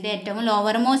ബ്രിഡ്ജിൻ്റെ ഏറ്റവും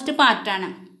ലോവർ മോസ്റ്റ് പാർട്ടാണ്.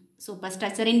 സൂപ്പർ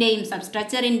സ്ട്രക്ചറിൻ്റെയും സബ്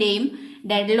സ്ട്രക്ചറിൻ്റെയും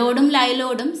ഡെഡ് ലോഡും ലൈവ്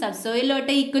ലോഡും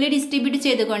സബ്സോയിലോട്ട് ഈക്വലി ഡിസ്ട്രിബ്യൂട്ട്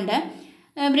ചെയ്തുകൊണ്ട്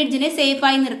ബ്രിഡ്ജിനെ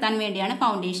സേഫായി നിർത്താൻ വേണ്ടിയാണ്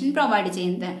ഫൗണ്ടേഷൻ പ്രൊവൈഡ്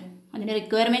ചെയ്യുന്നത്. അതിൻ്റെ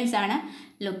റിക്വയർമെൻറ്റ്സ് ആണ്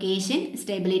location,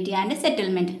 stability and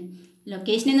settlement.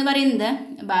 Location എന്ന് പറയുന്നത്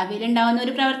ഭാവിയിൽ ഉണ്ടാകുന്ന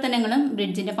ഒരു പ്രവർത്തനങ്ങളും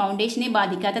ബ്രിഡ്ജിൻ്റെ ഫൗണ്ടേഷനെ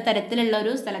ബാധിക്കാത്ത തരത്തിലുള്ള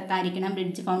ഒരു സ്ഥലത്തായിരിക്കണം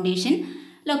ബ്രിഡ്ജ് ഫൗണ്ടേഷൻ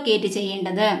ലൊക്കേറ്റ്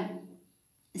ചെയ്യേണ്ടത്.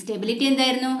 സ്റ്റെബിലിറ്റി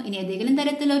എന്തായിരുന്നു? ഇനി ഏതെങ്കിലും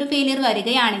തരത്തിലൊരു ഫെയിലിയർ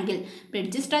വരികയാണെങ്കിൽ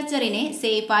ബ്രിഡ്ജ് സ്ട്രക്ചറിനെ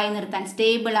സേഫായി നിർത്താൻ,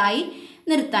 സ്റ്റേബിളായി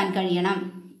നിർത്താൻ കഴിയണം.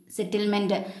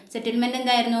 സെറ്റിൽമെൻറ്റ്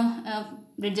എന്തായിരുന്നു?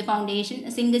 ബ്രിഡ്ജ് ഫൗണ്ടേഷൻ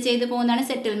സിങ്ക് ചെയ്ത് പോകുന്നതാണ്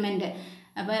സെറ്റിൽമെൻറ്റ്.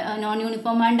 അപ്പോൾ നോൺ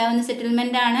യൂണിഫോം ഉണ്ടാകുന്ന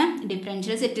സെറ്റിൽമെൻ്റ് ആണ്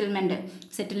ഡിഫറൻഷ്യൽ സെറ്റിൽമെൻറ്റ്.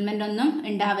 സെറ്റിൽമെൻ്റ് ഒന്നും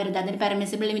ഉണ്ടാവരുത്, അതിന്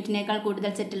പെർമിസിബിൾ ലിമിറ്റിനേക്കാൾ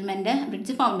കൂടുതൽ സെറ്റിൽമെൻറ്റ്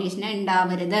ബ്രിഡ്ജ് ഫൗണ്ടേഷന്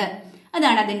ഉണ്ടാവരുത്.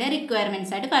 അതാണ് അതിൻ്റെ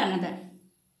റിക്വയർമെൻറ്റ്സ് ആയിട്ട് പറഞ്ഞത്.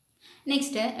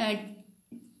 Next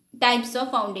types of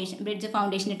foundation. Bridge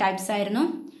ഫൗണ്ടേഷൻ്റെ types ആയിരുന്നു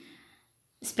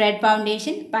spread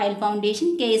foundation, pile foundation,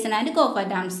 kaizen and coffer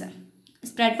dams.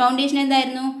 Spread foundation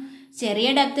എന്തായിരുന്നു? ചെറിയ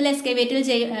ഡെപ്തിൽ എക്സ്കവേറ്റ്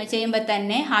ചെയ്യുമ്പോൾ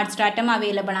തന്നെ ഹാർഡ് സ്ട്രാറ്റം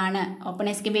അവൈലബിൾ ആണ്. ഓപ്പൺ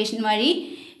എക്സ്കവേഷൻ വഴി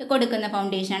കൊടുക്കുന്ന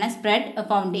ഫൗണ്ടേഷനാണ് സ്പ്രെഡ്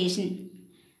ഫൗണ്ടേഷൻ.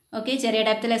 ഓക്കെ, ചെറിയ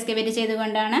ഡെപ്തിൽ എക്സ്കവേറ്റ്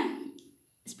ചെയ്തുകൊണ്ടാണ്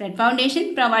സ്പ്രെഡ് ഫൗണ്ടേഷൻ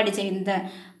പ്രൊവൈഡ് ചെയ്യുന്നത്.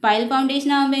 പൈൽ ഫൗണ്ടേഷൻ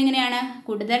ആകുമ്പോൾ എങ്ങനെയാണ്?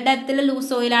 കൂടുതൽ ഡെപ്തിൽ ലൂസ്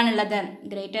സോയിലാണുള്ളത്,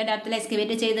 ഗ്രേറ്റർ ഡെപ്തിൽ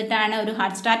എക്സ്കവേറ്റ് ചെയ്തിട്ടാണ് ഒരു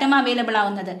ഹാർഡ് സ്ട്രാറ്റം അവൈലബിൾ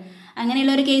ആവുന്നത്.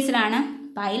 അങ്ങനെയുള്ള ഒരു കേസിലാണ്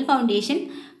പൈൽ ഫൗണ്ടേഷൻ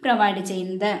പ്രൊവൈഡ്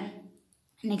ചെയ്യുന്നത്.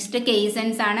 നെക്സ്റ്റ്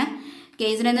കേസൻസ് ആണ്.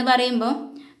 കേസൺ എന്ന് പറയുമ്പോൾ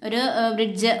ഒരു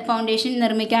ബ്രിഡ്ജ് ഫൗണ്ടേഷൻ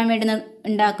നിർമ്മിക്കാൻ വേണ്ടി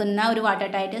ഉണ്ടാക്കുന്ന ഒരു water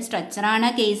tight സ്ട്രക്ചറാണ്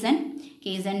kaizen.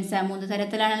 കേസൺസ് 3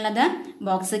 തരത്തിലാണുള്ളത്: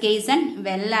 box kaizen,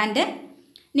 well and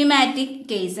pneumatic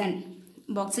kaizen.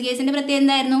 Box കേസിൻ്റെ പ്രത്യേകത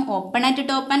എന്തായിരുന്നു? Open at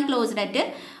top and closed at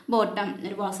bottom.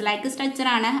 ഒരു box like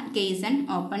സ്ട്രക്ചറാണ് kaizen.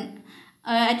 Open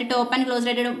at top and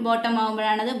closed at bottom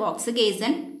ആകുമ്പോഴാണത് box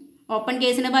kaizen. Open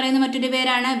കേസിന് പറയുന്ന മറ്റൊരു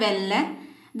പേരാണ് വെല്ല്.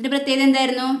 ഇതിൻ്റെ പ്രത്യേകത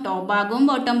എന്തായിരുന്നു? ടോപ്പ് ഭാഗവും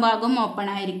ബോട്ടം ഭാഗവും ഓപ്പൺ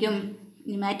ആയിരിക്കും.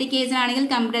 ന്യൂമാറ്റിക് കേസിനാണെങ്കിൽ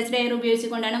കംപ്രസ്ഡ് എയർ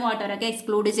ഉപയോഗിച്ചുകൊണ്ടാണ് വാട്ടറൊക്കെ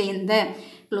എക്സ്ക്ലൂഡ് ചെയ്യുന്നത്.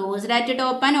 Closed at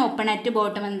top and open at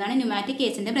bottom എന്നതാണ് ന്യൂമാറ്റിക്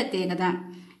കേസിൻ്റെ പ്രത്യേകത.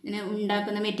 ഇതിന്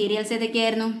ഉണ്ടാക്കുന്ന materials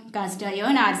ഏതൊക്കെയായിരുന്നു? Cast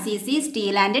ion, RCC,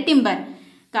 steel and timber.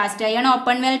 Cast ion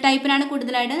open well ടൈപ്പിനാണ്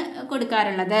കൂടുതലായിട്ട്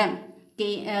കൊടുക്കാറുള്ളത്.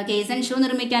 കേസൺ ഷൂ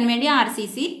നിർമ്മിക്കാൻ വേണ്ടി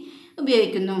RCC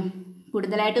ഉപയോഗിക്കുന്നു.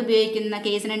 കൂടുതലായിട്ട് ഉപയോഗിക്കുന്ന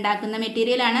കേസിന് ഉണ്ടാക്കുന്ന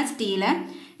മെറ്റീരിയലാണ് സ്റ്റീല്.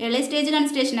 ഏർലി സ്റ്റേജ്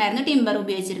കൺസ്ട്രക്ഷൻ ആയിരുന്നു ടിമ്പർ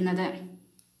ഉപയോഗിച്ചിരുന്നത്.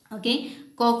 ഓക്കെ,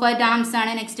 കോഫർ ഡാംസ്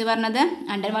ആണ് നെക്സ്റ്റ് പറഞ്ഞത്.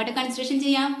 അണ്ടർ വാട്ടർ കൺസ്ട്രക്ഷൻ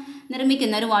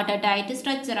നിർമ്മിക്കുന്ന ഒരു വാട്ടർ ടൈറ്റ്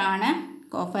സ്ട്രക്ചറാണ്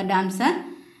കോഫർ ഡാംസ്.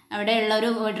 അവിടെയുള്ള ഒരു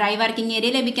ഡ്രൈ വർക്കിംഗ്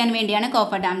ഏരിയ ലഭിക്കാൻ വേണ്ടിയാണ്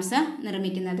കോഫർ ഡാംസ്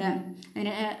നിർമ്മിക്കുന്നത്.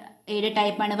 അതിന് 7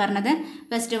 ടൈപ്പാണ് പറഞ്ഞത്.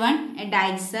 First one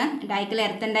dykes. ഡൈക്കിൽ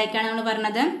എർത്തൻ ഡൈക്കാണ് നമ്മൾ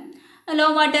പറഞ്ഞത്. ലോ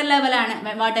വാട്ടർ ലെവലാണ്,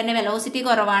 വാട്ടറിൻ്റെ വെലോസിറ്റി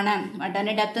കുറവാണ്.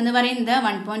 വാട്ടറിൻ്റെ ഡെപ്ത് എന്ന് പറയുന്നത്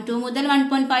 1.2 മുതൽ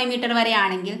 1.5 മീറ്റർ വരെ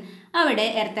ആണെങ്കിൽ അവിടെ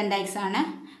എർത്തൻ ഡൈക്സ് ആണ്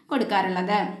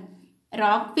കൊടുക്കാറുള്ളത്.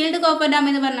 റോക്ക് ഫീൽഡ് കോഫർ ഡാം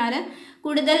എന്ന് പറഞ്ഞാൽ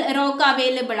കൂടുതൽ റോക്ക്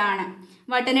അവൈലബിൾ ആണ്.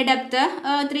 വാട്ടറിൻ്റെ ഡെപ്ത്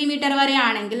 3 മീറ്റർ വരെ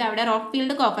ആണെങ്കിൽ അവിടെ rock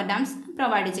field coffer dams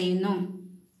provide ചെയ്യുന്നു.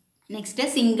 നെക്സ്റ്റ്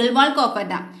സിംഗിൾ വാൾ കോഫർ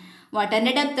ഡാം.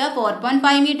 വാട്ടറിൻ്റെ ഡെപ്ത്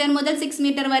 4.5 മീറ്റർ മുതൽ 6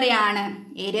 മീറ്റർ വരെയാണ്.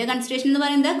 ഏരിയ കൺസ്ട്രക്ഷൻ എന്ന്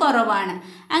പറയുന്നത് കുറവാണ്.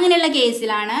 അങ്ങനെയുള്ള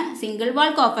കേസിലാണ് സിംഗിൾ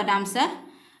വാൾ കോഫർ ഡാംസ്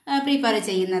പ്രിഫർ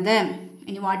ചെയ്യുന്നത്.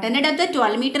 ഇനി വാട്ടറിൻ്റെ ഡെപ്ത്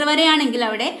 12 മീറ്റർ വരെയാണെങ്കിൽ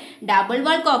അവിടെ ഡബിൾ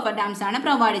വാൾ കോഫർ ഡാംസ് ആണ്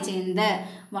പ്രൊവൈഡ് ചെയ്യുന്നത്.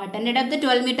 വാട്ടറിൻ്റെ ഡെപ്ത്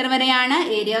 12 മീറ്റർ വരെയാണ്,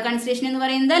 ഏരിയ കൺസ്ട്രക്ഷൻ എന്ന്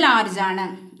പറയുന്നത് ലാർജ് ആണ്.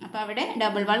 അപ്പോൾ അവിടെ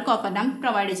ഡബിൾ വാൾ കോഫർ ഡാം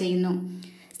പ്രൊവൈഡ് ചെയ്യുന്നു.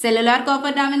 സെല്ലുലാർ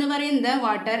കോഫർ ഡാം എന്ന് പറയുന്നത്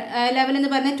വാട്ടർ ലെവൽ എന്ന്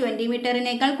പറയുന്നത് 20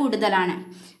 മീറ്ററിനേക്കാൾ കൂടുതലാണ്.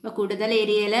 അപ്പോൾ കൂടുതൽ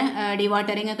ഏരിയയിൽ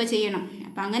ഡിവാട്ടറിംഗ് ഒക്കെ ചെയ്യണം.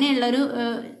 അപ്പോൾ അങ്ങനെയുള്ളൊരു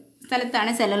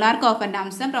സ്ഥലത്താണ് സെല്ലുലാർ കോഫർ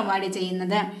ഡാംസ് പ്രൊവൈഡ്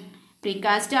ചെയ്യുന്നത്.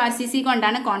 പ്രീകാസ്റ്റ് RCC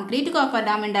കൊണ്ടാണ് കോൺക്രീറ്റ് കോഫർ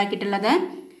ഡാം ഉണ്ടാക്കിയിട്ടുള്ളത്.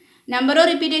 നമ്പർ ഓഫ്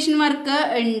റിപ്പീറ്റേഷൻ വർക്ക്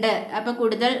ഉണ്ട്. അപ്പോൾ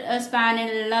കൂടുതൽ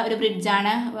സ്പാനുള്ള ഒരു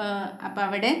ബ്രിഡ്ജാണ്. അപ്പോൾ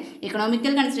അവിടെ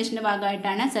ഇക്കണോമിക്കൽ കൺസ്ട്രക്ഷൻ്റെ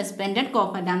ഭാഗമായിട്ടാണ് സസ്പെൻഡഡ്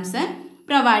കോഫർ ഡാംസ്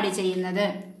പ്രൊവൈഡ് ചെയ്യുന്നത്.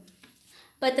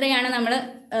 അപ്പോൾ ഇത്രയാണ് നമ്മൾ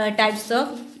ടൈപ്സ്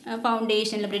ഓഫ്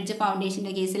ഫൗണ്ടേഷനിൽ ബ്രിഡ്ജ്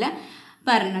ഫൗണ്ടേഷൻ്റെ കേസിൽ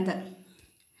പറഞ്ഞത്.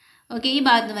 ഓക്കെ, ഈ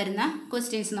ഭാഗത്ത് വരുന്ന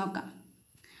ക്വസ്റ്റ്യൻസ് നോക്കാം.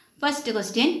 First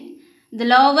question, the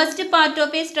lowest part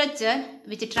of A structure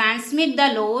which transmit the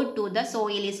load to the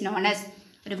soil is known as.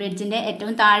 ഒരു ബ്രിഡ്ജിൻ്റെ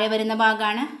ഏറ്റവും താഴെ വരുന്ന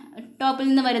ഭാഗമാണ് ടോപ്പിൽ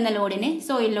നിന്ന് വരുന്ന ലോഡിനെ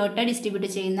സോയിലിലോട്ട് ഡിസ്ട്രിബ്യൂട്ട്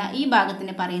ചെയ്യുന്ന ഈ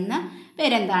ഭാഗത്തിന് പറയുന്ന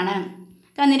പേരെന്താണ്?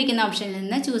 തന്നിരിക്കുന്ന ഓപ്ഷനിൽ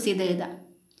നിന്ന് ചൂസ് ചെയ്ത് എഴുതാം.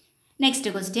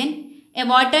 Next question, A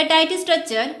water tight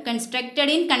structure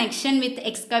constructed in connection with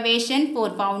excavation four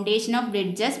foundation of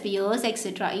bridges Pierce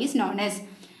etcetera is known as.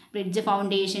 Bridge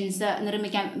foundations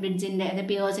നിർമ്മിക്കാൻ ബ്രിഡ്ജിൻ്റെ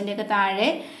പിയേഴ്സിൻ്റെ ഒക്കെ താഴെ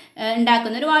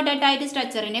ഉണ്ടാക്കുന്ന ഒരു വാട്ടർ ടൈറ്റ്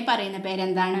സ്ട്രക്ചറിനെ പറയുന്ന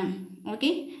പേരെന്താണ്? Okay,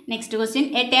 next question,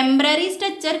 A temporary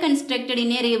structure constructed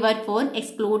in A river four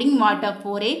excluding water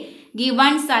for A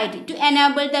given site to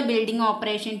enable the building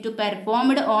operation to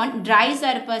performed on dry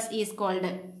surface is called.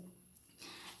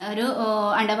 ഒരു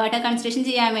under water construction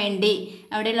ചെയ്യാൻ വേണ്ടി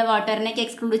അവിടെയുള്ള വാട്ടറിനൊക്കെ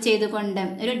exclude ചെയ്തുകൊണ്ട്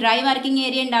ഒരു dry working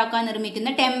area ഉണ്ടാക്കാൻ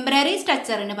നിർമ്മിക്കുന്ന temporary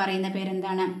സ്ട്രക്ചറിന് പറയുന്ന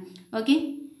പേരെന്താണ്? Okay,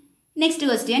 next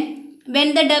question, when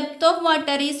the depth of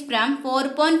water is from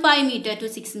 4.5 meter to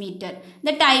 6 meter,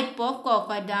 the type of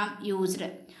coffer dam used.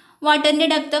 വാട്ടറിൻ്റെ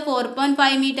ഡെപ്ത്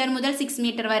 4.5 മീറ്റർ മുതൽ 6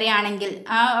 മീറ്റർ വരെയാണെങ്കിൽ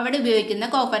അവിടെ ഉപയോഗിക്കുന്ന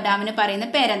കോഫർ ഡാമിന് പറയുന്ന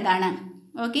പേരെന്താണ്?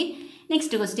 Okay,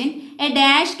 next question, A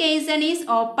dash kaizen is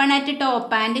open at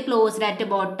top and closed at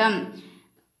bottom.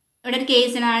 ഇവിടെ ഒരു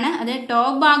കേസനാണ്, അത്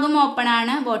top ഭാഗം ഓപ്പൺ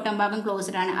ആണ്, ബോട്ടം ഭാഗം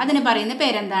ക്ലോസ്ഡ് ആണ്. അതിന് പറയുന്ന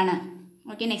പേരെന്താണ്?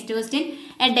 Okay, next question,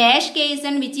 A dash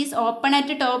kaizen which is open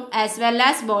at top as well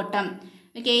as bottom.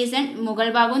 Kaizen മുകൾ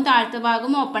ഭാഗവും താഴത്തെ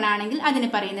ഭാഗവും ഓപ്പൺ ആണെങ്കിൽ അതിന്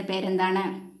പറയുന്ന പേരെന്താണ്?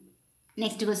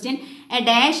 Next question, A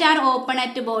dash are open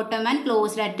at bottom and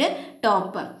closed at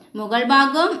top. മുകൾ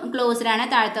ഭാഗം ക്ലോസ്ഡ് ആണ്,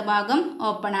 താഴത്തെ ഭാഗം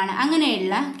ഓപ്പൺ ആണ്.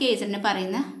 അങ്ങനെയുള്ള കേസിന്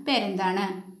പറയുന്ന പേരെന്താണ്?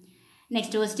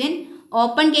 Next question,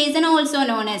 open kaizen also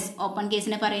known as. Open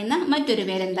കേസിന് പറയുന്ന മറ്റൊരു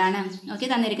പേരെന്താണ്? ഓക്കെ,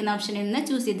 തന്നിരിക്കുന്ന ഓപ്ഷനിൽ നിന്ന്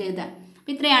ചൂസ് ചെയ്ത് എഴുതുക.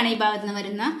 അപ്പോൾ ഇത്രയാണ് ഈ ഭാഗത്ത് നിന്ന്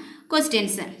വരുന്ന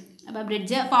ക്വസ്റ്റ്യൻസ്. അപ്പോൾ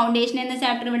ബ്രിഡ്ജ് ഫൗണ്ടേഷൻ എന്ന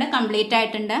ചാപ്റ്റർ ഇവിടെ കംപ്ലീറ്റ്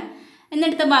ആയിട്ടുണ്ട്.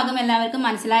 എന്നിടുത്ത ഭാഗം എല്ലാവർക്കും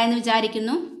മനസ്സിലായെന്ന്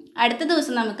വിചാരിക്കുന്നു. അടുത്ത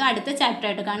ദിവസം നമുക്ക് അടുത്ത ചാപ്റ്റർ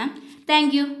ആയിട്ട് കാണാം.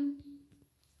 Thank you.